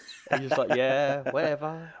 He's just like, yeah,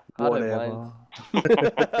 whatever. I don't mind.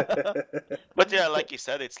 Whatever. But yeah, like you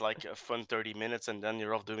said, it's like a fun 30 minutes and then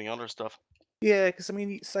you're off doing other stuff. Yeah, because I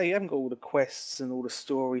mean, say you haven't got all the quests and all the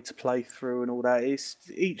story to play through and all that.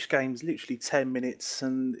 Each game's literally 10 minutes,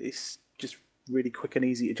 and it's just really quick and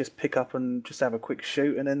easy to just pick up and just have a quick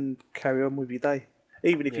shoot and then carry on with your day.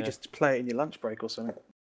 Even if you Yeah. just play it in your lunch break or something.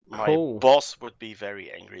 My Cool. boss would be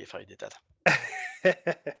very angry if I did that.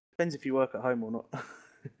 Depends if you work at home or not.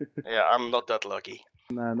 Yeah, I'm not that lucky.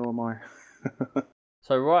 No, nor am I.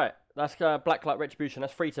 So right, that's Blacklight Retribution.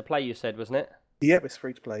 That's free to play, you said, wasn't it? Yep, it's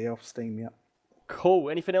free to play off Steam. Yeah, Cool.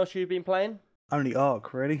 Anything else you've been playing? only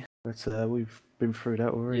Ark really, but we've been through that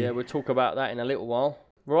already. Yeah, we'll talk about that in a little while.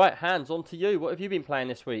 Right, Hans, on to you. What have you been playing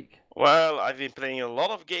this week? Well, I've been playing a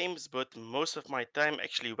lot of games, but most of my time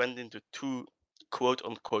actually went into two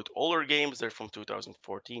quote-unquote older games. They're from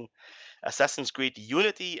 2014. Assassin's Creed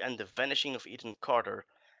Unity and The Vanishing of Ethan Carter.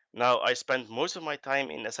 Now, I spent most of my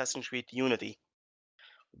time in Assassin's Creed Unity.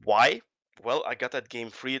 Why? Well, I got that game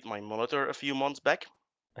free at my monitor a few months back, to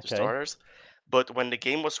Okay. starters. But when the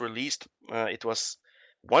game was released, it was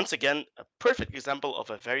once again a perfect example of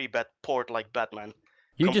a very bad port like Batman.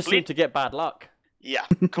 You just seem Complete- to get bad luck. Yeah,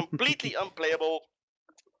 completely unplayable,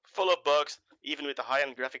 full of bugs, even with a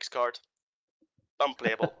high-end graphics card.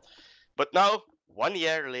 Unplayable. But now, 1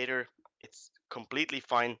 year later, it's completely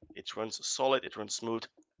fine. It runs solid, it runs smooth,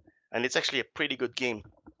 and it's actually a pretty good game.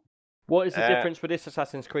 What is the Uh, difference with this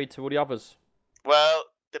Assassin's Creed to all the others? Well,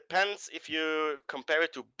 depends if you compare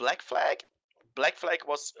it to Black Flag. Black Flag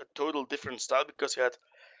was a total different style because you had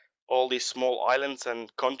all these small islands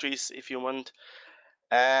and countries, if you want.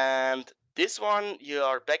 And this one, you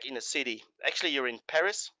are back in a city. Actually, you're in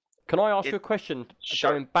Paris. Can I ask it- you a question?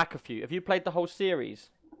 Sure. Going back a few. Have you played the whole series?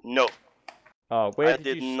 No. Oh, where I did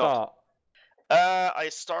did you not. start? I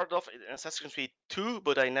started off in Assassin's Creed 2,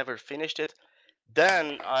 but I never finished it.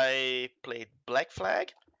 Then I played Black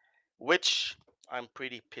Flag, which I'm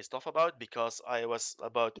pretty pissed off about because I was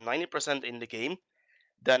about 90% in the game.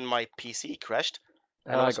 Then my PC crashed.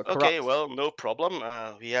 And I I was got okay, corrupt. well, no problem.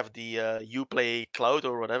 We have the Uplay Cloud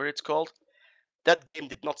or whatever it's called. That game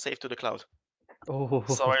did not save to the cloud. Oh.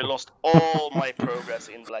 So I lost all my progress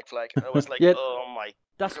in Black Flag. I was like, Yeah. oh my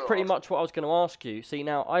That's pretty God. much what I was going to ask you. See,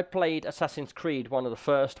 now, I played Assassin's Creed, one of the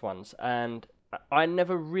first ones, and I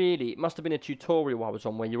never really... It must have been a tutorial I was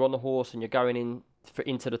on where you're on the horse and you're going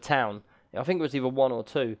into the town. I think it was either 1 or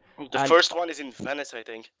 2. The And- first one is in Venice, I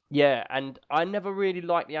think. Yeah, and I never really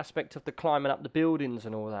liked the aspect of the climbing up the buildings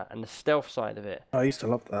and all that, and the stealth side of it. I used to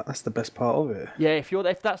love that. That's the best part of it. Yeah,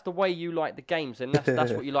 if that's the way you like the games, then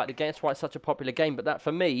that's what you like the game. That's why it's such a popular game. But that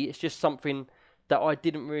for me, it's just something that I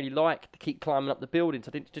didn't really like to keep climbing up the buildings.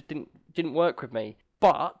 Just didn't work with me.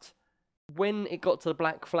 But when it got to the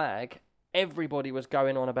Black Flag, everybody was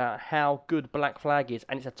going on about how good Black Flag is,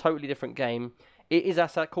 and it's a totally different game. It is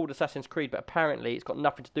called Assassin's Creed, but apparently it's got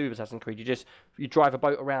nothing to do with Assassin's Creed. You drive a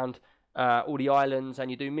boat around all the islands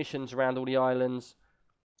and you do missions around all the islands.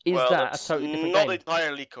 Is Well, that that's a totally different not game?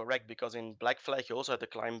 entirely correct because in Black Flag you also had to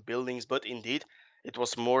climb buildings, but indeed it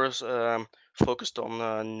was more focused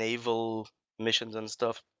on naval missions and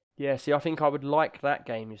stuff. Yeah, see, I think I would like that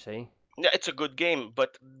game, you see. Yeah, it's a good game,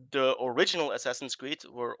 but the original Assassin's Creed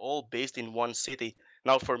were all based in one city.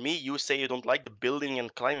 Now, for me, you say you don't like the building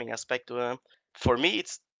and climbing aspect. For me,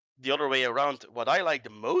 it's the other way around. What I like the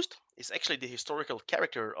most is actually the historical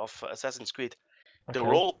character of Assassin's Creed. They're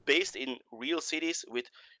Okay. all based in real cities with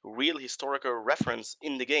real historical reference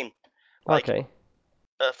in the game. Like, Okay.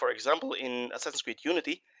 for example, in Assassin's Creed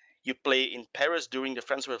Unity, you play in Paris during the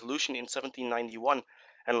French Revolution in 1791.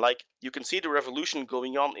 And like you can see the revolution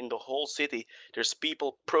going on in the whole city. There's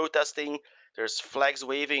people protesting, there's flags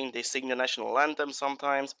waving, they sing the national anthem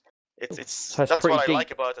sometimes. So It's it's that's what I pretty like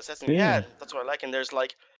deep. about Assassin's. Yeah. Yeah, that's what I like. And there's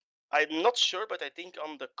like, I'm not sure, but I think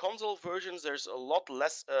on the console versions there's a lot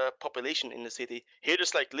less population in the city. Here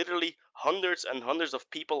there's like literally hundreds and hundreds of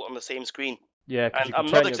people on the same screen. Yeah, because And you can I'm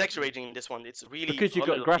turn not your, exaggerating in this one. It's really because you've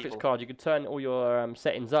got a hundreds of graphics people. card, you can turn all your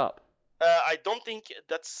settings up. I don't think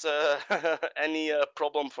that's any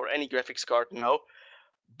problem for any graphics card now.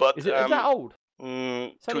 But Is that old?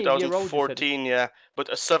 mm, It's only a year old, you said. 2014, yeah. But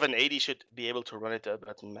a 780 should be able to run it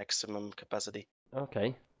at maximum capacity.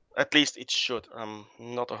 Okay. At least it should. I'm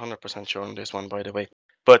not 100% sure on this one, by the way.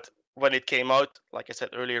 But when it came out, like I said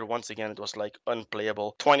earlier, once again, it was like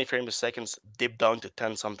unplayable. 20 frames a second, dipped down to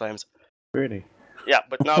 10 sometimes. Really? Yeah,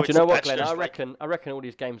 but now Do it's you know what, patched, Glenn? there's I like- reckon all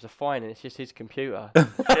these games are fine, and it's just his computer.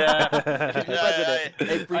 Yeah. Imagine it.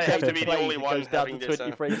 Every I have game to he be the only plays, it one goes down to having this,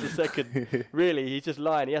 20 frames a second. Really, he's just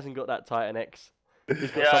lying. He hasn't got that Titan X.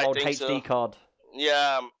 He's got Yeah, some I old think HD so. card.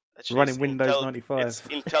 Yeah, actually Running it's Windows Intel, 95. It's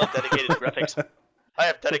Intel dedicated graphics. I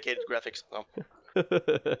have dedicated graphics. No.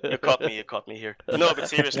 You caught me here. No, but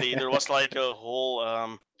seriously, there was like a whole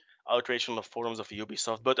outrage on the forums of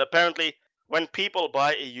Ubisoft. But apparently, when people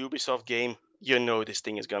buy a Ubisoft game, you know this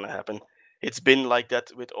thing is gonna happen. It's been like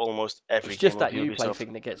that with almost every It's game just that of Uplay Ubisoft.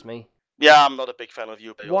 thing that gets me. Yeah, I'm not a big fan of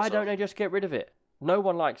Uplay. Why also. don't they just get rid of it? No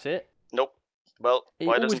one likes it. Nope. Well, You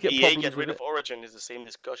why always doesn't get EA problems get rid with of Origin? Is the same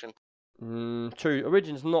discussion. True.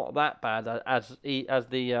 Origin's not that bad as the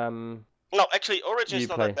No, actually, Origin is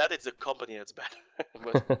not Uplay. that bad. It's the company that's bad.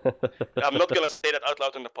 But I'm not gonna say that out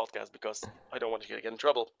loud in the podcast because I don't want you to get in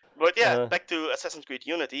trouble. But yeah, back to Assassin's Creed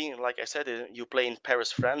Unity. Like I said, you play in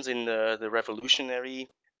Paris, France, in the revolutionary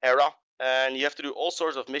era, and you have to do all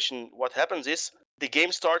sorts of missions. What happens is the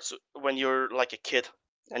game starts when you're like a kid,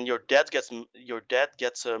 and your dad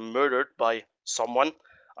gets murdered by someone.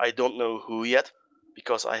 I don't know who yet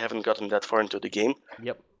because I haven't gotten that far into the game.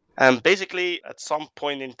 Yep. And basically, at some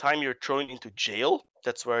point in time, you're thrown into jail.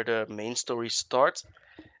 That's where the main story starts.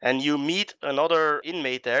 And you meet another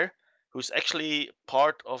inmate there who's actually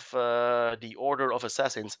part of the Order of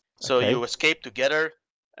Assassins. So Okay. you escape together,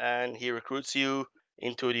 and he recruits you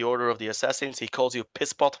into the Order of the Assassins. He calls you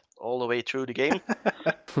Pisspot all the way through the game.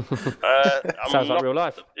 Sounds like real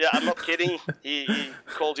life. Yeah, I'm not kidding. He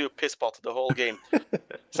called you Pisspot the whole game.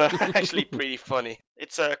 So actually pretty funny.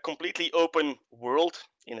 It's a completely open world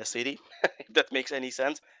in a city, if that makes any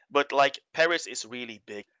sense. But like Paris is really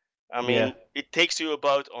big. I mean, It takes you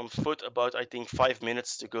about on foot about I think 5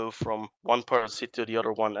 minutes to go from one part of the city to the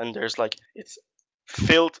other one, and there's like it's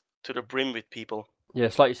filled to the brim with people. Yeah,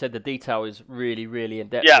 it's like you said, the detail is really, really in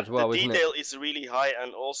depth Yeah, as well, the isn't it? detail is really high,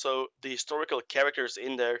 and also the historical characters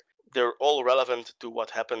in there, they're all relevant to what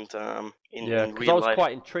happened in Because real I was life.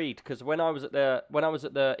 quite intrigued because when I was at the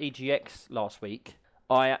EGX last week,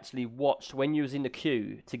 I actually watched when you was in the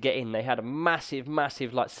queue to get in. They had a massive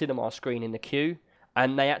like cinema screen in the queue,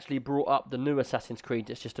 and they actually brought up the new Assassin's Creed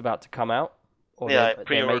that's just about to come out. Yeah, I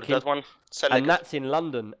pre-ordered that one. And that's in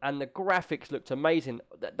London, and the graphics looked amazing.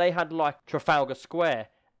 They had like Trafalgar Square,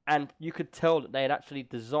 and you could tell that they had actually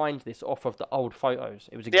designed this off of the old photos.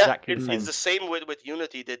 It was exactly the same. It's the same with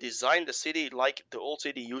Unity. They designed the city like the old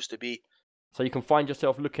city used to be. So you can find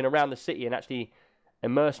yourself looking around the city and actually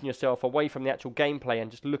immersing yourself away from the actual gameplay and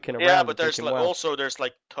just looking around. Yeah, but there's thinking, like, wow. also there's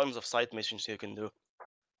like tons of side missions you can do.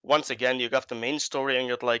 Once again, you got the main story and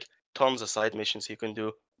you got like tons of side missions you can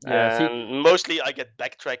do. Yeah, and mostly I get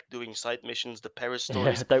backtracked doing side missions, the Paris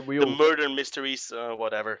stories, don't we the all? murder mysteries,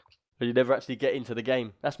 whatever. But you never actually get into the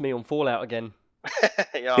game. That's me on Fallout again.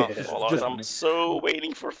 Yeah, Fallout. I'm so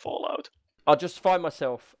waiting for Fallout. I just find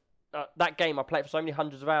myself that game. I played for so many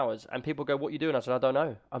hundreds of hours, and people go, "What are you doing?" I said, "I don't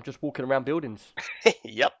know. I'm just walking around buildings.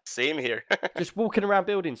 Yep, same here. Just walking around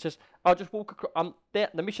buildings. I'll just walk across.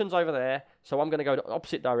 The mission's over there, so I'm going to go the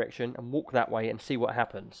opposite direction and walk that way and see what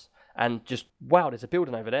happens. And just wow, there's a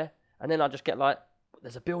building over there, and then I just get like,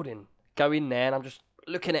 there's a building. Go in there, and I'm just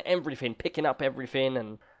looking at everything, picking up everything,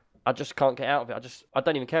 and I just can't get out of it. I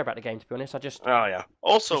don't even care about the game, to be honest. Oh yeah.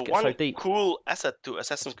 Also, Just get one so deep. cool asset to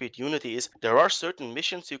Assassin's Creed Unity is there are certain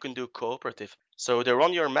missions you can do cooperative. So they're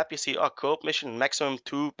on your map. You see, co-op mission, maximum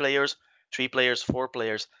 2 players, 3 players, 4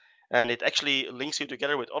 players, and it actually links you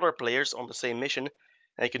together with other players on the same mission,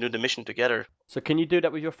 and you can do the mission together. So can you do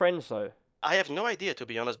that with your friends though? I have no idea, to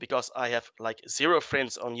be honest, because I have like 0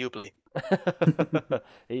 friends on Uplay.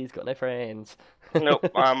 He's got no friends. No,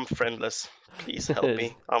 I'm friendless. Please help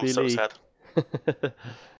me. I'm so Really? sad.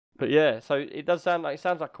 But yeah, so it sounds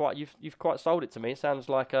like quite you've quite sold it to me. It sounds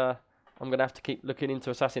like I'm gonna have to keep looking into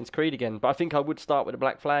Assassin's Creed again. But I think I would start with the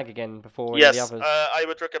Black Flag again before any of Yes, the others. I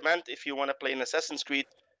would recommend if you want to play an Assassin's Creed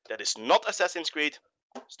that is not Assassin's Creed,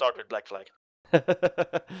 start with Black Flag.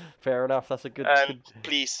 Fair enough. That's a good. And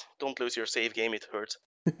please don't lose your save game. It hurts.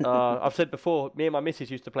 I've said before, me and my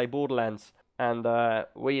missus used to play Borderlands, and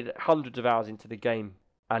we had hundreds of hours into the game.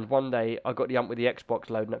 And one day I got the ump with the Xbox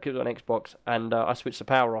loading up, it was on Xbox, and I switched the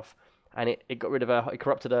power off, and it got rid of it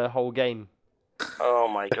corrupted her whole game. Oh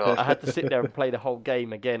my god. I had to sit there and play the whole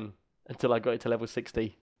game again until I got it to level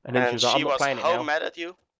 60. And then she was like, I'm not playing it how now. mad at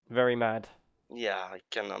you? Very mad. Yeah, I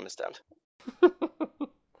can understand.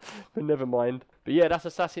 But never mind. But yeah, that's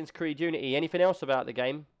Assassin's Creed Unity. Anything else about the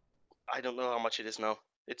game? I don't know how much it is now.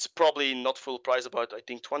 It's probably not full price, about I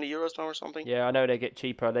think 20 euros now or something. Yeah, I know they get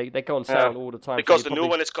cheaper. They go on sale all the time. Because so the new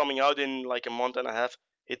one is coming out in like a month and a half.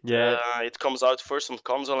 It comes out first on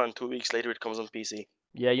console and 2 weeks later it comes on PC.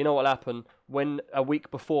 Yeah, you know what'll happen? When a week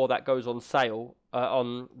before that goes on sale,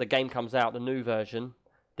 on the game comes out, the new version,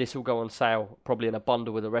 this will go on sale, probably in a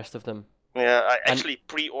bundle with the rest of them. Yeah, I actually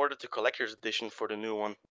pre-ordered the collector's edition for the new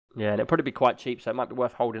one. Yeah, and it'll probably be quite cheap, so it might be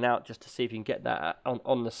worth holding out just to see if you can get that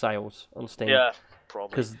on the sales on Steam. Yeah,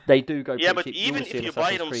 probably. Because they do go Yeah, pretty but cheap. even Obviously if in you buy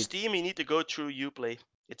it Assassin's on Creed. Steam, you need to go through Uplay.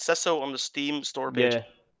 It says so on the Steam store page. Yeah.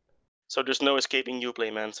 So there's no escaping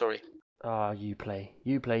Uplay, man. Sorry. Ah, Uplay.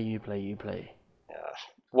 Yeah.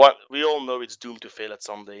 What we all know it's doomed to fail at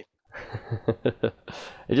some day.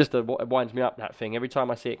 It just it winds me up, that thing. Every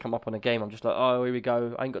time I see it come up on a game, I'm just like, oh, here we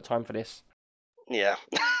go. I ain't got time for this. Yeah,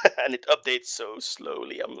 and it updates so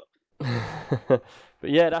slowly. But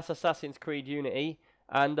yeah, that's Assassin's Creed Unity.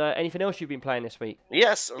 And anything else you've been playing this week?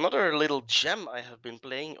 Yes, another little gem I have been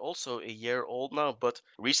playing, also a year old now, but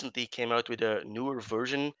recently came out with a newer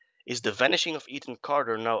version, is The Vanishing of Ethan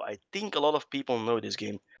Carter. Now, I think a lot of people know this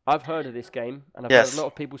game. I've heard of this game, and I've Yes. heard a lot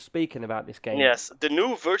of people speaking about this game. Yes, the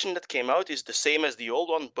new version that came out is the same as the old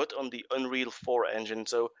one, but on the Unreal 4 engine,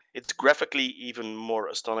 so it's graphically even more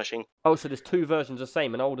astonishing. Oh, so there's two versions the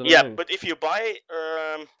same, an old and a Yeah, new. but if you buy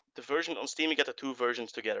the version on Steam, you get the two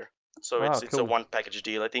versions together. So it's a cool. one package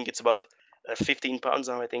deal. I think it's about £15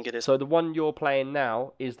 now, I think it is. So the one you're playing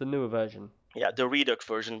now is the newer version. Yeah, the Redux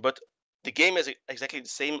version, but the game is exactly the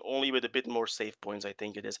same, only with a bit more save points, I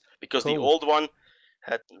think it is. Because the Cool. old one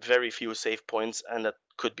had very few save points, and that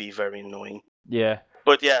could be very annoying. Yeah.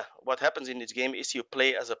 But yeah, what happens in this game is you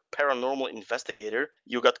play as a paranormal investigator.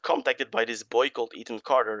 You got contacted by this boy called Ethan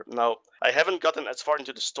Carter. Now, I haven't gotten as far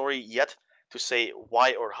into the story yet to say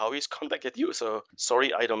why or how he's contacted you, so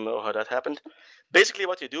sorry, I don't know how that happened. Basically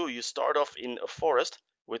what you do, you start off in a forest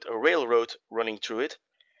with a railroad running through it,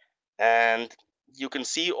 and you can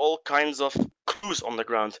see all kinds of clues on the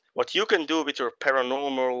ground. What you can do with your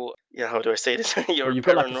paranormal, how do I say this? You've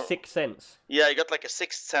got like a sixth sense. Yeah, you got like a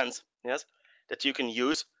sixth sense, yes, that you can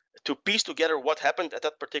use to piece together what happened at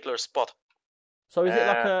that particular spot. So is it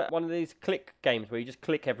like one of these click games where you just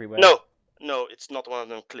click everywhere? No, it's not one of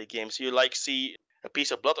them click games. You see a piece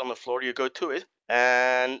of blood on the floor, you go to it,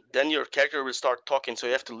 and then your character will start talking, so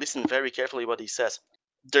you have to listen very carefully what he says.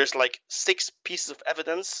 There's like 6 pieces of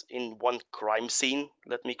evidence in one crime scene,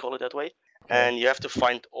 let me call it that way. Okay. And you have to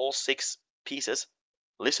find all 6 pieces,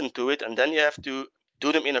 listen to it, and then you have to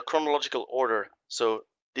do them in a chronological order. So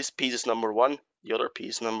this piece is number 1, the other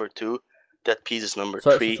piece number 2, that piece is number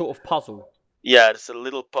 3. So it's a sort of puzzle. Yeah, it's a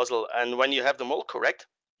little puzzle, and when you have them all correct,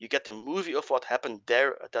 you get the movie of what happened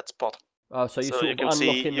there at that spot. Oh, so you're sort of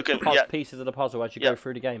unlocking the pieces of the puzzle as you go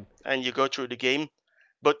through the game. And you go through the game,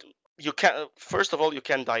 but you can first of all you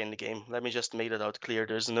can die in the game. Let me just make that out clear.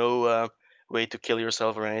 There's no way to kill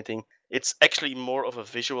yourself or anything. It's actually more of a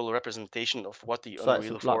visual representation of what the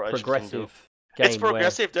Unreal 4 engine can do. It's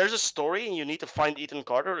progressive. There's a story, and you need to find Ethan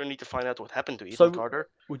Carter. You need to find out what happened to Ethan Carter.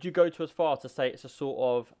 Would you go to as far to say it's a sort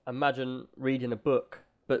of imagine reading a book,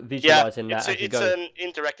 but visualizing that as you go? It's an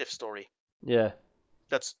interactive story. Yeah.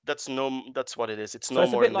 That's what it is. It's no more.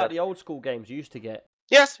 So it's a bit like the old school games you used to get.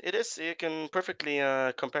 Yes, it is. You can perfectly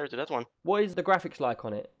compare it to that one. What is the graphics like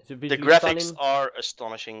on it? Is it visually the graphics stunning? Are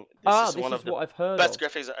astonishing. This is one of the what I've heard best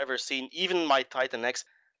graphics I've ever seen. Even my Titan X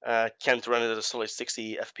can't run it at a solid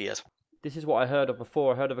 60 FPS. This is what I heard of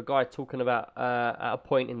before. I heard of a guy talking about at a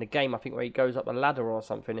point in the game, I think, where he goes up a ladder or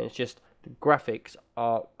something, and it's just the graphics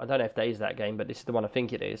are, I don't know if that is that game, but this is the one I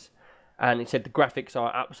think it is. And he said the graphics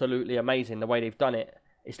are absolutely amazing, the way they've done it.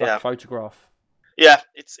 It's like a photograph. Yeah,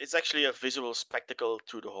 it's actually a visual spectacle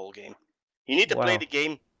through the whole game. You need to play the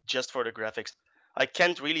game just for the graphics. I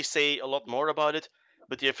can't really say a lot more about it,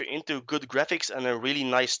 but if you're into good graphics and a really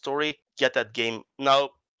nice story, get that game.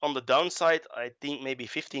 Now, on the downside, I think maybe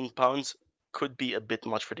 £15 could be a bit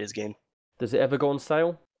much for this game. Does it ever go on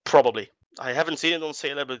sale? Probably. I haven't seen it on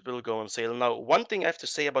sale, but it will go on sale. Now, one thing I have to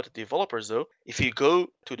say about the developers, though, if you go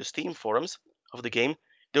to the Steam forums of the game,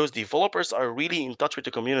 those developers are really in touch with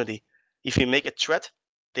the community. If you make a thread,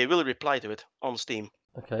 they will reply to it on Steam.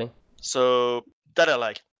 Okay. So, that I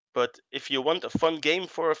like. But if you want a fun game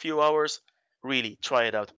for a few hours, really, try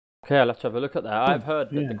it out. Okay, I'll have to have a look at that. I've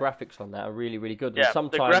heard that the graphics on that are really, really good. Yeah, and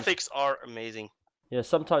sometimes, the graphics are amazing. Yeah,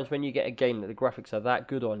 sometimes when you get a game that the graphics are that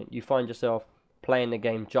good on it, you find yourself playing the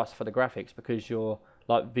game just for the graphics because you're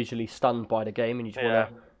like visually stunned by the game and you just want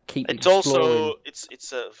to keep exploring.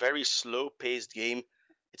 It's a very slow-paced game.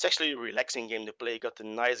 It's actually a relaxing game to play. You got the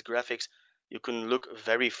nice graphics. You can look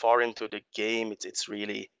very far into the game. It's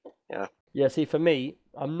really, Yeah, see, for me,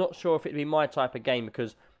 I'm not sure if it'd be my type of game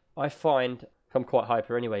because I find, I'm quite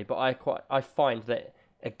hyper anyway, but I find that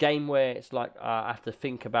a game where it's like I have to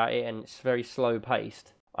think about it and it's very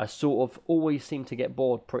slow-paced, I sort of always seem to get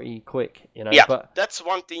bored pretty quick, Yeah, but that's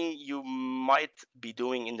one thing you might be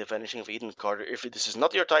doing in The Vanishing of Ethan Carter. If this is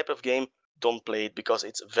not your type of game, don't play it because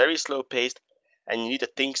it's very slow-paced and you need to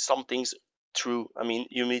think some things through. I mean,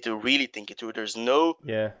 you need to really think it through. There's no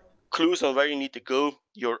clues on where you need to go.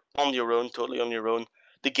 You're on your own, totally on your own.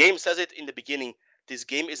 The game says it in the beginning. This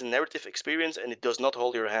game is a narrative experience, and it does not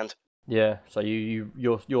hold your hand. Yeah, so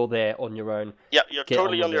you're there on your own. Yeah, you're Get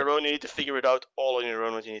totally on on with your it. own. You need to figure it out all on your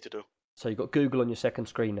own what you need to do. So you've got Google on your second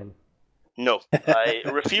screen then. No, I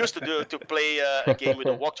refuse to play a game with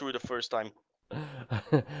a walkthrough the first time.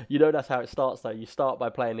 You know that's how it starts though. You start by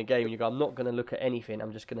playing the game and you go, I'm not going to look at anything.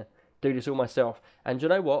 I'm just going to do this all myself. And you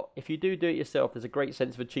know what? If you do it yourself, there's a great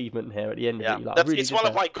sense of achievement here at the end of it. You're like, I really it's did one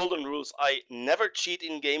of that. my golden rules. I never cheat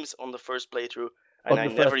in games on the first playthrough, and On I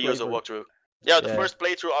the never first use a playthrough. walkthrough. Yeah, the Yeah. first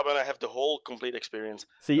playthrough, I'm gonna have the whole complete experience.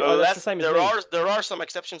 See, that's the Unless same as there me. there are some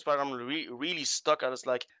exceptions where I'm really stuck. I was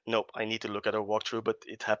like, nope, I need to look at a walkthrough, but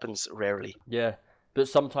it happens rarely. Yeah, but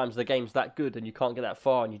sometimes the game's that good and you can't get that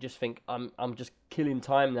far, and you just think, I'm just killing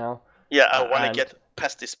time now. Yeah, I want to And get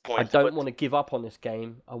past this point. I don't want to give up on this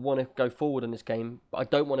game. I want to go forward on this game, but I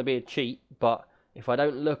don't want to be a cheat. But if I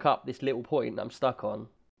don't look up this little point that I'm stuck on,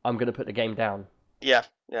 I'm going to put the game down. Yeah,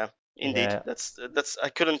 indeed. Yeah. That's I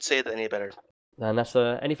couldn't say it any better. And that's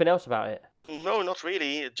anything else about it? No, not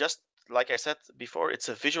really. Just like I said before, it's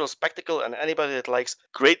a visual spectacle, and anybody that likes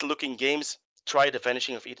great-looking games, try The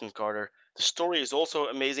Vanishing of Ethan Carter. The story is also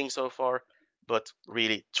amazing so far, but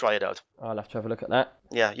really, try it out. I'll have to have a look at that.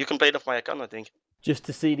 Yeah, you can play it off my account, I think. Just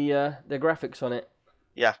to see the graphics on it.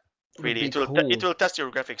 Yeah, Would really, be it will cool. it will test your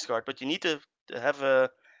graphics card, but you need to have the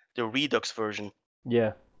Redux version.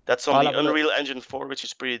 Yeah. That's on I'll the have a look. Unreal Engine 4, which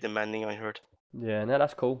is pretty demanding, I heard. Yeah, no,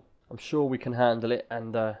 that's cool. I'm sure we can handle it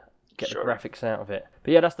and get Sure. the graphics out of it.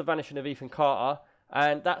 But yeah, that's The Vanishing of Ethan Carter.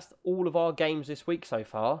 And that's all of our games this week so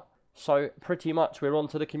far. So pretty much we're on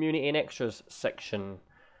to the community and extras section.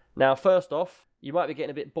 Now, first off, you might be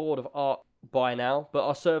getting a bit bored of Ark by now, but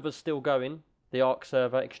our server's still going. The Ark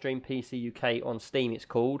server, Extreme PC UK on Steam it's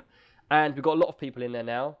called. And we've got a lot of people in there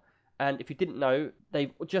now. And if you didn't know,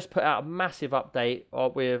 they've just put out a massive update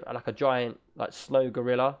with like a giant like snow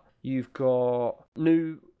gorilla. You've got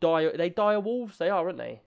new dire wolves. They are, aren't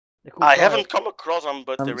they? They're called I dire- haven't come across them,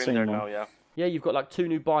 but Haven't they're in seen there one. now, yeah. Yeah, you've got like 2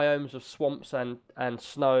 new biomes of swamps and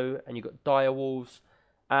snow, and you've got dire wolves.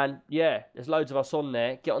 And yeah, there's loads of us on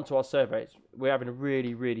there. Get onto our server. We're having a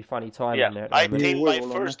really, really funny time Yeah, in there. At the I moment. tamed we're my all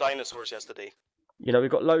on first dinosaurs yesterday. You know,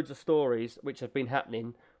 we've got loads of stories which have been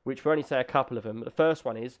happening, which we'll only say a couple of them. But the first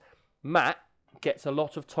one is Matt gets a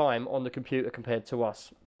lot of time on the computer compared to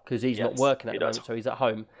us because he's not Yes, working at he the does. moment, so he's at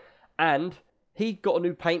home. And he got a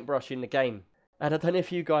new paintbrush in the game. And I don't know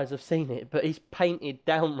if you guys have seen it, but he's painted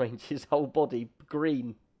Downrange his whole body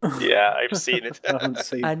green. Yeah, I've seen it. I haven't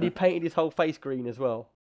seen And he that. painted his whole face green as well.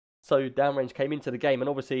 So Downrange came into the game, and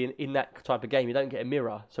obviously in that type of game, you don't get a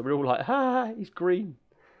mirror. So we're all like, he's green.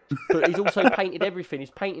 But he's also painted everything.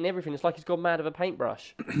 He's painting everything. It's like he's gone mad of a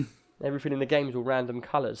paintbrush. Everything in the game is all random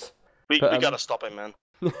colours. We But, gotta stop him, man.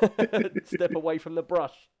 Step away from the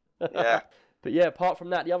brush. Yeah. But yeah, apart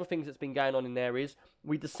from that, the other things that's been going on in there is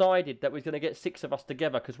we decided that we're going to get 6 of us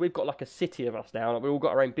together because we've got like a city of us now. Like, we've all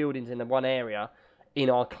got our own buildings in the one area in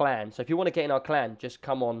our clan. So if you want to get in our clan, just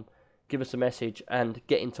come on, give us a message and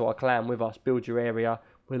get into our clan with us, build your area.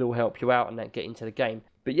 We'll all help you out and then get into the game.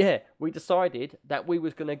 But yeah, we decided that we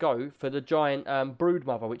was going to go for the giant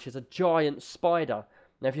broodmother, which is a giant spider.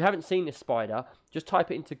 Now, if you haven't seen this spider, just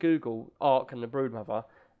type it into Google, Ark and the broodmother.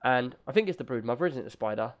 And I think it's the broodmother, isn't it, the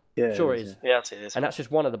spider? Yeah, Sure it it is, is. Yes, it is. And that's just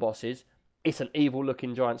one of the bosses. It's an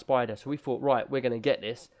evil-looking giant spider. So we thought, right, we're going to get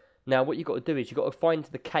this. Now, what you've got to do is you've got to find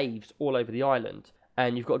the caves all over the island.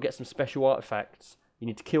 And you've got to get some special artifacts. You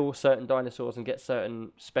need to kill certain dinosaurs and get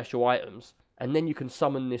certain special items. And then you can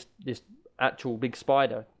summon this actual big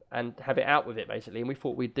spider and have it out with it, basically. And we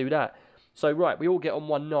thought we'd do that. So, right, we all get on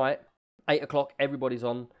one night. 8 o'clock, everybody's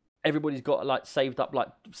on. Everybody's got like saved up like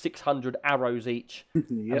 600 arrows each. Yep.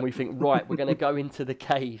 And we think, right, we're going to go into the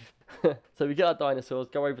cave. So we get our dinosaurs,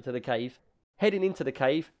 go over to the cave. Heading into the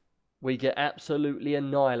cave, we get absolutely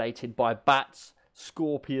annihilated by bats,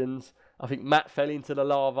 scorpions. I think Matt fell into the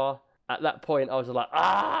lava. At that point, I was like,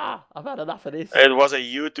 I've had enough of this. It was a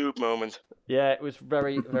YouTube moment. Yeah, it was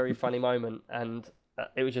very, very funny moment. And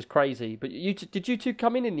it was just crazy. But did you two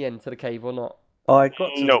come in the end to the cave or not? I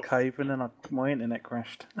got to No. the cave and then my internet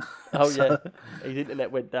crashed. Oh, So, yeah. His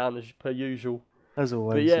internet went down as per usual. As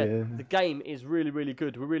always, But yeah, yeah. the game is really, really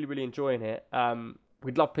good. We're really, really enjoying it.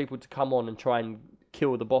 We'd love people to come on and try and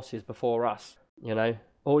kill the bosses before us, you know,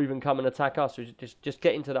 or even come and attack us. So just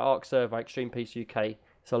get into the Ark server, Extreme Peace UK.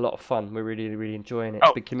 It's a lot of fun. We're really, really enjoying it.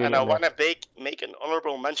 Oh, Big and community. I on there. want to make an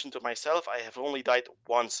honorable mention to myself. I have only died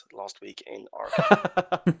once last week in Ark.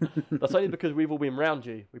 That's only because we've all been round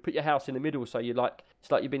you. We put your house in the middle, so it's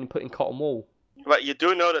like you've been put in cotton wool. But you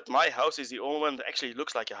do know that my house is the only one that actually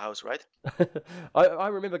looks like a house, right? I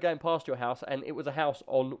remember going past your house, and it was a house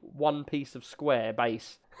on one piece of square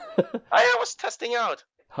base. I was testing out.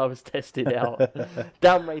 I was tested out.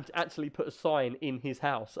 Downrange actually put a sign in his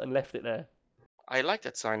house and left it there. I like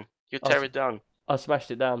that sign. You tear it down. I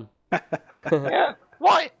smashed it down. Yeah.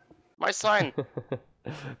 Why? My sign.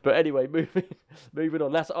 But anyway, moving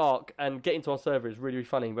on. That's Ark, and getting to our server is really, really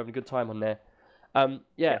funny. We're having a good time on there.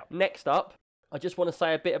 Next up, I just want to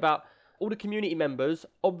say a bit about all the community members.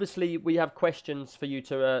 Obviously, we have questions for you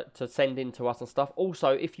to send in to us and stuff.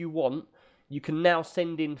 Also, if you want, you can now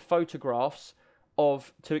send in photographs to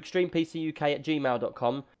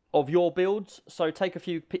extremepcuk@gmail.com of your builds. So take a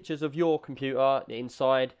few pictures of your computer, the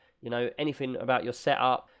inside, anything about your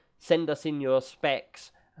setup. Send us in your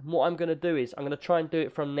specs. And what I'm going to do is I'm going to try and do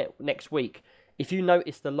it from next week. If you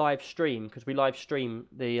notice the live stream, because we live stream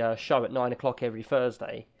the show at 9 o'clock every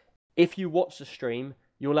Thursday, if you watch the stream,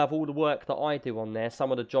 you'll have all the work that I do on there,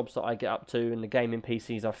 some of the jobs that I get up to and the gaming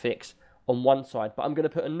PCs I fix on one side. But I'm going to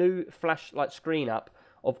put a new flashlight screen up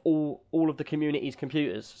of all of the community's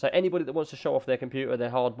computers. So anybody that wants to show off their computer,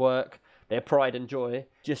 their hard work, their pride and joy,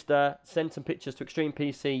 just send some pictures to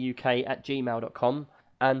extremepcuk@gmail.com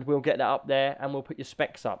and we'll get that up there and we'll put your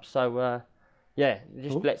specs up. So,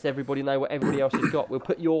 just lets everybody know what everybody else has got. We'll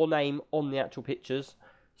put your name on the actual pictures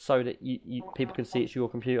so that people can see it's your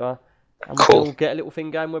computer. And we'll get a little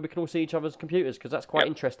thing going where we can all see each other's computers, because that's quite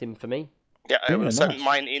interesting for me. Yeah, I will send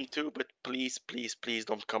mine in too, but please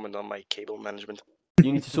don't comment on my cable management.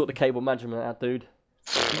 You need to sort the cable management out, dude.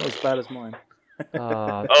 Not as bad as mine.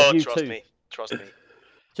 Trust me. Do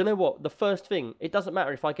you know what? The first thing, it doesn't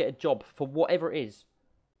matter if I get a job for whatever it is,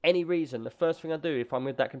 any reason, the first thing I do if I'm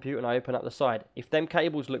with that computer and I open up the side, if them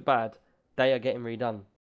cables look bad, they are getting redone.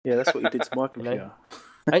 Yeah, that's what you did to my computer.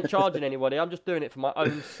 I ain't charging anybody, I'm just doing it for my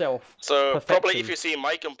own self. So probably if you see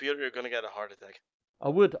my computer, you're going to get a heart attack. I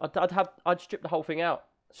would. I'd strip the whole thing out.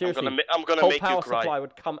 Seriously, I'm gonna whole make power you cry. supply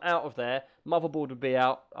would come out of there. Motherboard would be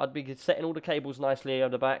out. I'd be setting all the cables nicely on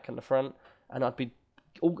the back and the front, and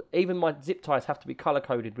even my zip ties have to be color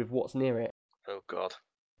coded with what's near it. Oh God.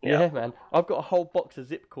 Yeah, man. I've got a whole box of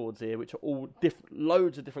zip cords here, which are all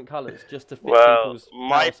loads of different colors, just to fit people's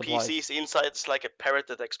my power supplies. PC's inside is like a parrot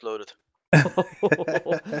that exploded. I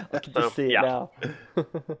can just see it now.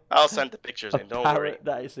 I'll send the pictures in. Don't worry. Parrot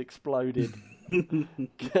that is exploded.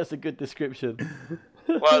 That's a good description.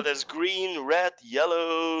 Well, there's green, red,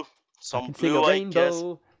 yellow, some Sing blue, a I guess.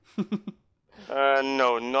 rainbow.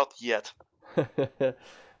 No, not yet.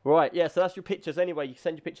 Right, yeah, so that's your pictures anyway. You can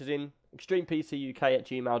send your pictures in,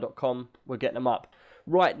 extremepcuk@gmail.com. We'll get them up.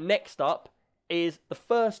 Right, next up is the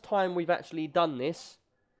first time we've actually done this,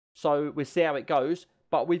 so we'll see how it goes,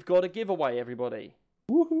 but we've got a giveaway, everybody.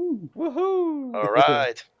 Woohoo! Woohoo! All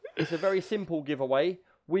right. It's a very simple giveaway.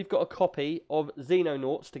 We've got a copy of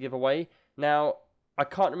Xenonauts to give away. Now, I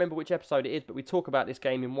can't remember which episode it is, but we talk about this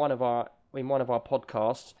game in one of our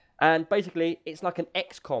podcasts, and basically it's like an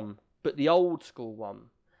XCOM, but the old school one.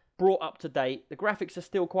 Brought up to date. The graphics are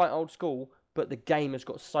still quite old school, but the game has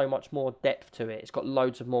got so much more depth to it. It's got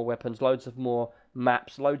loads of more weapons, loads of more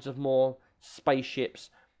maps, loads of more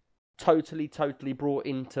spaceships. Totally brought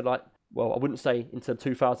into I wouldn't say into the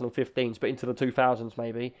 2015s, but into the 2000s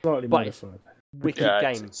maybe. Slightly but it's wicked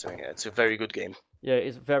game. It's a very good game. Yeah,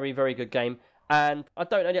 it's a very, very good game. And I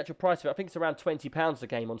don't know the actual price of it. I think it's around £20 a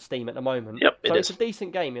game on Steam at the moment. Yep, so it's a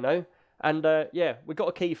decent game, And we got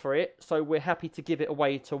a key for it, so we're happy to give it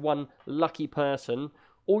away to one lucky person.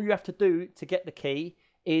 All you have to do to get the key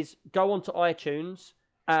is go onto iTunes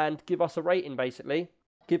and give us a rating, basically.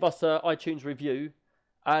 Give us an iTunes review,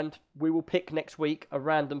 and we will pick next week a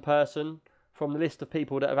random person from the list of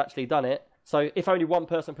people that have actually done it. So if only one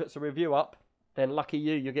person puts a review up, then lucky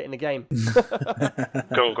you're getting the game.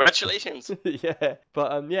 Congratulations. Yeah,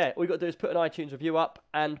 but all you got to do is put an iTunes review up,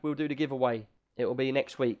 and we'll do the giveaway. It will be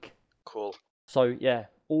next week. Cool. So, yeah,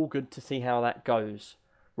 all good to see how that goes.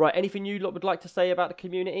 Right, anything you lot would like to say about the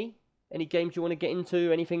community? Any games you want to get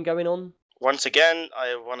into? Anything going on? Once again,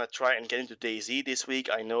 I want to try and get into DayZ this week.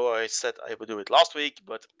 I know I said I would do it last week,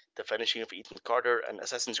 but the finishing of Ethan Carter and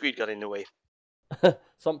Assassin's Creed got in the way.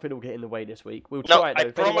 Something will get in the way this week. We'll try it, though.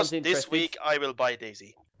 I promise this week I will buy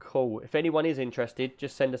DayZ. Cool. If anyone is interested,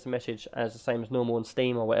 just send us a message as the same as normal on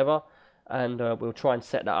Steam or whatever, and we'll try and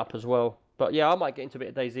set that up as well. But yeah, I might get into a bit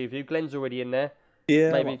of DayZ with you. Glenn's already in there.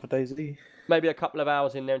 Yeah, maybe I'm up for DayZ. Maybe a couple of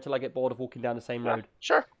hours in there until I get bored of walking down the same road.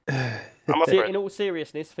 Sure. I'm up See, for it. in all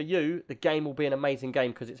seriousness, for you, the game will be an amazing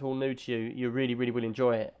game because it's all new to you. You really, really will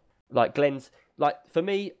enjoy it. Like Glenn's, for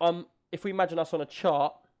me, if we imagine us on a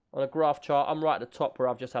chart, on a graph chart, I'm right at the top where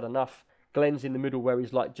I've just had enough. Glenn's in the middle where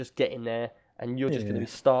he's just getting there, and you're just going to be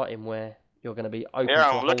starting where you're going to be open to a Yeah,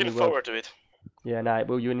 whole I'm looking new world. forward to it. Yeah, no,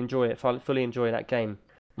 will you enjoy it? Fully enjoy that game.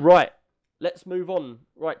 Right, let's move on.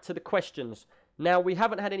 Right, to the questions. Now, we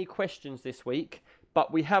haven't had any questions this week,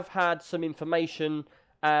 but we have had some information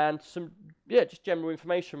and some, just general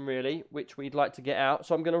information, really, which we'd like to get out.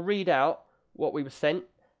 So I'm going to read out what we were sent,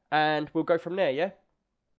 and we'll go from there, yeah?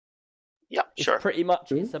 Yeah, sure. It's pretty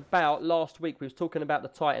much, it's about, last week we was talking about the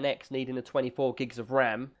Titan X needing the 24 gigs of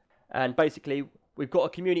RAM, and basically we've got a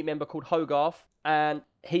community member called Hogarth, and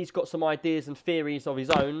he's got some ideas and theories of his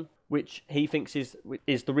own, which he thinks is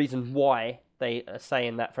the reason why they are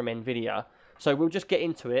saying that from NVIDIA. So we'll just get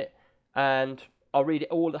into it, and I'll read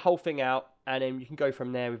the whole thing out, and then you can go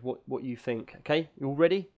from there with what you think, okay? You all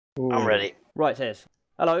ready? I'm ready. Right, it says,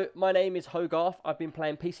 hello, my name is Hogarth. I've been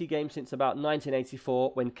playing PC games since about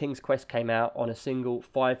 1984 when King's Quest came out on a single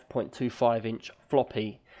 5.25-inch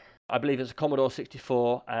floppy. I believe it's a Commodore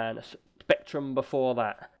 64 and a Spectrum before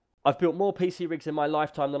that. I've built more PC rigs in my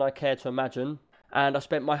lifetime than I care to imagine, and I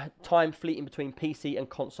spent my time fleeting between PC and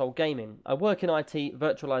console gaming. I work in IT,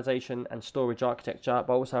 virtualization and storage architecture,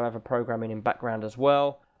 but I also have a programming in background as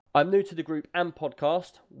well. I'm new to the group and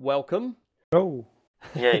podcast. Welcome. Oh.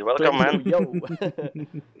 Yeah, you're welcome, man. Yo.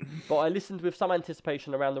 But I listened with some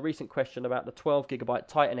anticipation around the recent question about the 12GB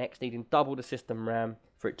Titan X needing double the system RAM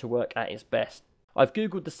for it to work at its best. I've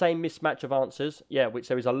googled the same mismatch of answers, which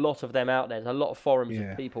there is a lot of them out there. There's a lot of forums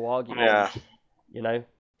of people arguing,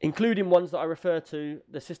 including ones that I refer to,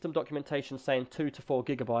 the system documentation saying 2 to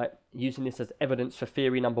 4GB, using this as evidence for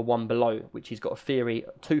theory number 1 below, which he's got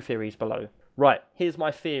two theories below. Right, here's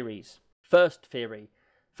my theories. First theory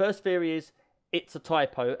is it's a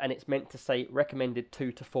typo and it's meant to say recommended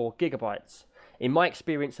 2 to 4GB. In my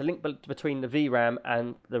experience, the link between the VRAM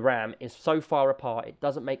and the RAM is so far apart, it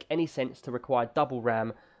doesn't make any sense to require double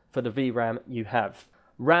RAM for the VRAM you have.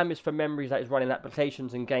 RAM is for memories that is running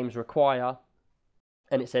applications and games require,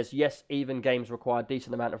 and it says, yes, even games require a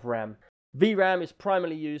decent amount of RAM. VRAM is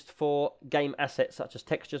primarily used for game assets such as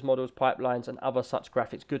textures, models, pipelines, and other such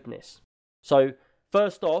graphics goodness. So,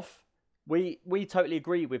 first off, we totally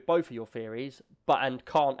agree with both of your theories, and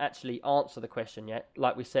can't actually answer the question yet.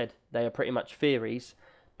 Like we said, they are pretty much theories.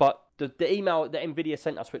 But the email that NVIDIA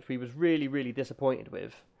sent us, which we was really, really disappointed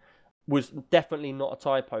with, was definitely not a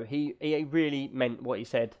typo. He really meant what he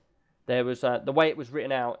said. There was the way it was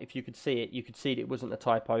written out, if you could see that it wasn't a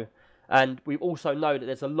typo. And we also know that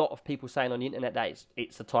there's a lot of people saying on the internet that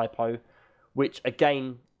it's a typo, which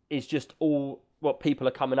again is just all what people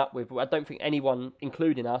are coming up with. I don't think anyone,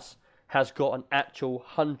 including us, has got an actual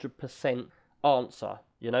 100% answer,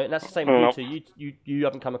 and that's the same with you two. You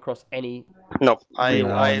haven't come across any. No, I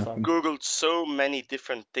googled so many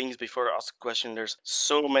different things before I asked a question. There's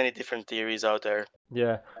so many different theories out there.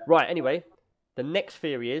 Yeah. Right. Anyway, the next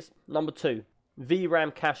theory is number 2: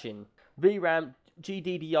 VRAM caching. VRAM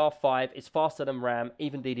GDDR5 is faster than RAM,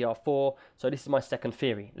 even DDR4. So this is my second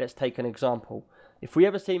theory. Let's take an example. If we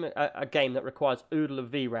ever see a game that requires oodle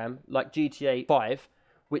of VRAM, like GTA 5,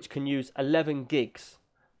 which can use 11 gigs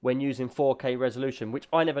when using 4K resolution, which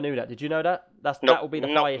I never knew that. Did you know that? That will be the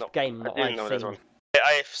highest game that I've seen.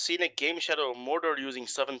 I've seen a Game Shadow Mordor using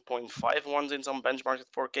 7.5 ones in some benchmarks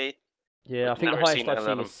at 4K. Yeah, I think the highest I've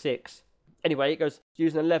seen is 6. Anyway, it goes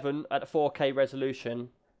using 11 at a 4K resolution,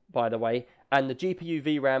 by the way, and the GPU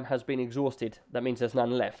VRAM has been exhausted. That means there's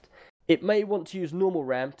none left. It may want to use normal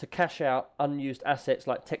RAM to cache out unused assets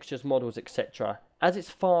like textures, models, etc., as it's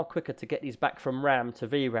far quicker to get these back from RAM to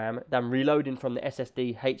VRAM than reloading from the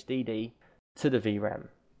SSD HDD to the VRAM.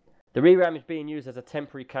 The VRAM is being used as a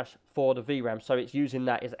temporary cache for the VRAM, so it's using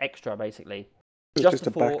that as extra, basically. It's just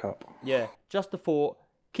a backup. Yeah, just a thought.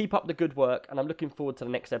 Keep up the good work, and I'm looking forward to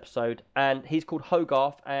the next episode. And he's called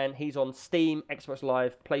Hogarth, and he's on Steam, Xbox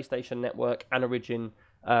Live, PlayStation Network, and Origin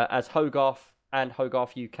as Hogarth and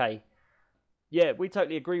Hogarth UK. Yeah, we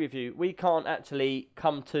totally agree with you. We can't actually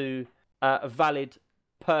come to a valid,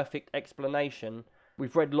 perfect explanation.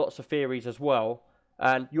 We've read lots of theories as well,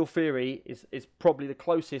 and your theory is probably the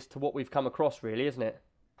closest to what we've come across, really, isn't it?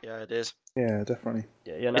 Yeah, it is. Yeah, definitely.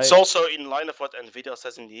 Yeah, It's also in line of what NVIDIA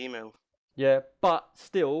says in the email. Yeah, but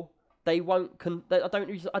still, they won't.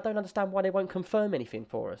 I don't understand why they won't confirm anything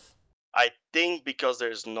for us. I think because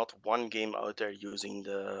there's not one game out there using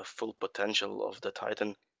the full potential of the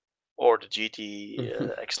Titan or the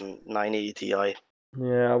GT X980 Ti.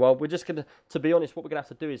 Yeah, well, we're just gonna. To be honest, what we're gonna have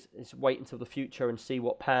to do is wait until the future and see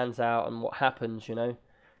what pans out and what happens.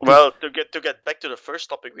 Well, to get back to the first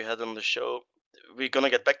topic we had on the show, we're gonna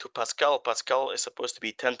get back to Pascal. Pascal is supposed to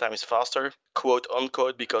be 10 times faster, quote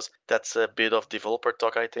unquote, because that's a bit of developer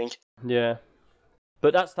talk, I think. Yeah,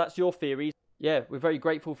 but that's your theory. yeah, we're very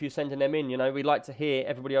grateful for you sending them in. You know, we like to hear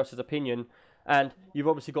everybody else's opinion, and you've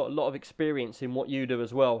obviously got a lot of experience in what you do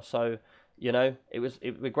as well. So, you know,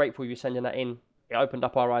 we're grateful for you sending that in. It opened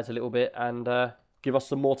up our eyes a little bit and give us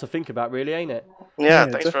some more to think about, really, ain't it? Yeah,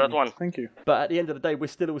 thanks for that definitely. one. Thank you. But at the end of the day, we're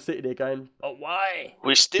still all sitting here going, "Oh, why?"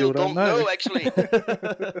 We still Still don't don't know, know. actually.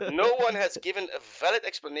 No one has given a valid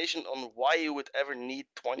explanation on why you would ever need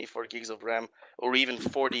 24 gigs of RAM or even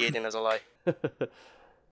 48 in SLI.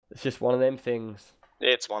 It's just one of them things,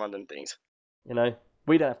 It's one of them things. you know.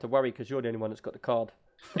 We don't have to worry because you're the only one that's got the card.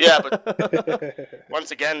 Yeah, but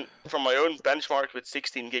once again, from my own benchmark with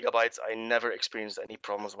 16 gigabytes, I never experienced any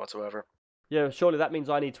problems whatsoever. Yeah, surely that means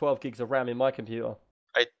I need 12 gigs of RAM in my computer,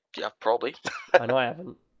 Yeah, probably. and I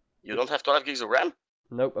haven't. You don't have 12 gigs of RAM?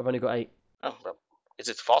 Nope, I've only got 8. Oh, well, is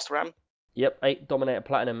it fast RAM? Yep, 8 Dominator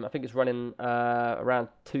Platinum. I think it's running around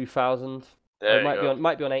 2,000. There It might you be go. on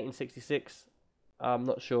 1866. I'm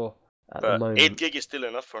not sure at the But moment. 8 gig is still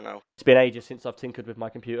enough for now. It's been ages since I've tinkered with my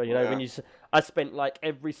computer. You know, Yeah. I spent like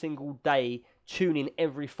every single day tuning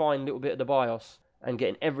every fine little bit of the BIOS and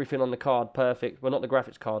getting everything on the card perfect. Well, not the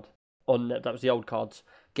graphics card. That was the old cards.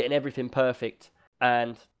 Getting everything perfect,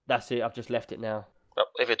 and that's it. I've just left it now. Well,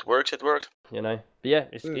 if it works, it worked. You know, but yeah,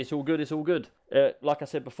 it's all good. It's all good. Like I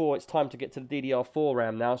said before, it's time to get to the DDR4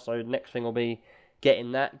 RAM now. So the next thing will be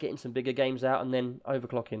getting some bigger games out, and then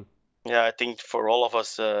overclocking. Yeah, I think for all of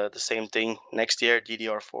us, the same thing. Next year,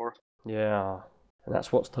 DDR4. Yeah, and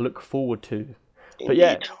that's what's to look forward to. Indeed. But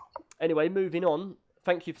yeah, anyway, moving on.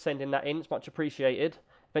 Thank you for sending that in. It's much appreciated.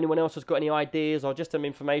 If anyone else has got any ideas or just some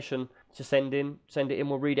information to send it in.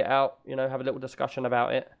 We'll read it out. You know, have a little discussion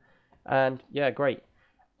about it. And yeah, great.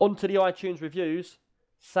 On to the iTunes reviews.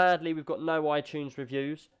 Sadly, we've got no iTunes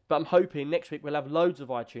reviews, but I'm hoping next week we'll have loads of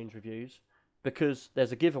iTunes reviews because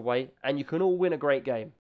there's a giveaway and you can all win a great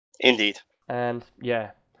game. Indeed. And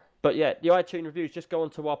yeah, but yeah, the iTunes reviews, just go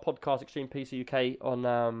onto our podcast Extreme PC UK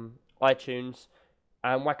on iTunes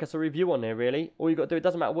and whack us a review on there, really. All you got to do, it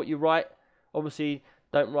doesn't matter what you write. Obviously,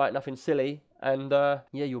 don't write nothing silly. And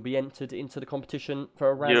yeah, you'll be entered into the competition for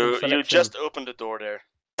a random selection. You just opened the door there.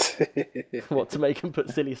 What, to make them put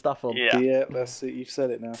silly stuff on? Yeah. Yeah, that's it. You've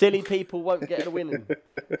said it now. Silly people won't get the winning.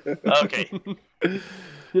 Okay.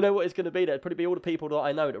 You know what it's going to be there? It'll probably be all the people that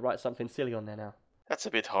I know that write something silly on there now. That's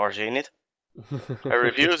a bit harsh, ain't it? A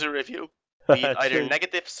review is a review. Be it either True.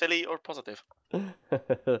 negative, silly, or positive.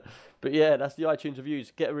 But yeah, that's the iTunes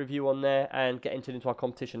reviews. Get a review on there and get entered into our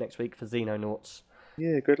competition next week for Xenonauts.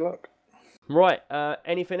 Yeah, good luck. Right,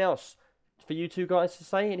 anything else for you two guys to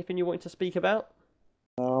say? Anything you wanted to speak about?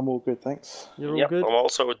 I'm all good, thanks. You're all Yep, good? I'm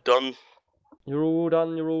also done. You're all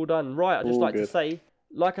done. Right, I'd just All like to good. say,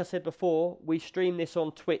 like I said before, we stream this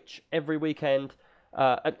on Twitch every weekend.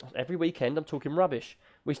 Every weekend, I'm talking rubbish.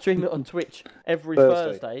 We stream it on Twitch every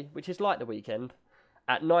Thursday, which is like the weekend,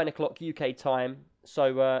 at 9 o'clock UK time.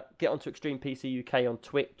 So get onto Extreme PC UK on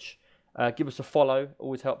Twitch. Give us a follow.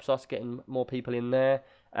 Always helps us getting more people in there.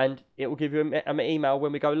 And it will give you an email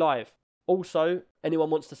when we go live. Also, anyone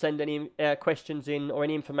wants to send any questions in or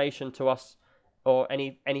any information to us or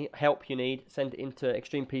any help you need, send it into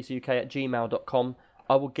extremepcuk@gmail.com.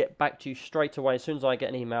 I will get back to you straight away. As soon as I get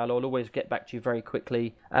an email, I'll always get back to you very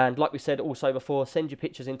quickly. And like we said also before, send your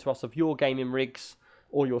pictures in to us of your gaming rigs,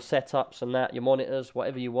 all your setups and that, your monitors,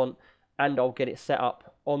 whatever you want. And I'll get it set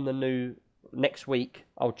up on the new next week.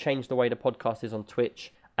 I'll change the way the podcast is on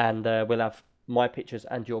Twitch. And we'll have my pictures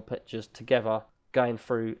and your pictures together going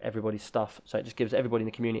through everybody's stuff. So it just gives everybody in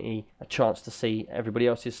the community a chance to see everybody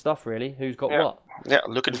else's stuff, really. Who's got what. Yeah,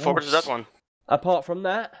 looking forward to that one. Apart from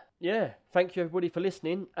that, yeah, thank you everybody for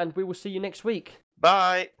listening, and we will see you next week.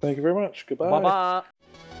 Bye. Thank you very much. Goodbye. Bye-bye.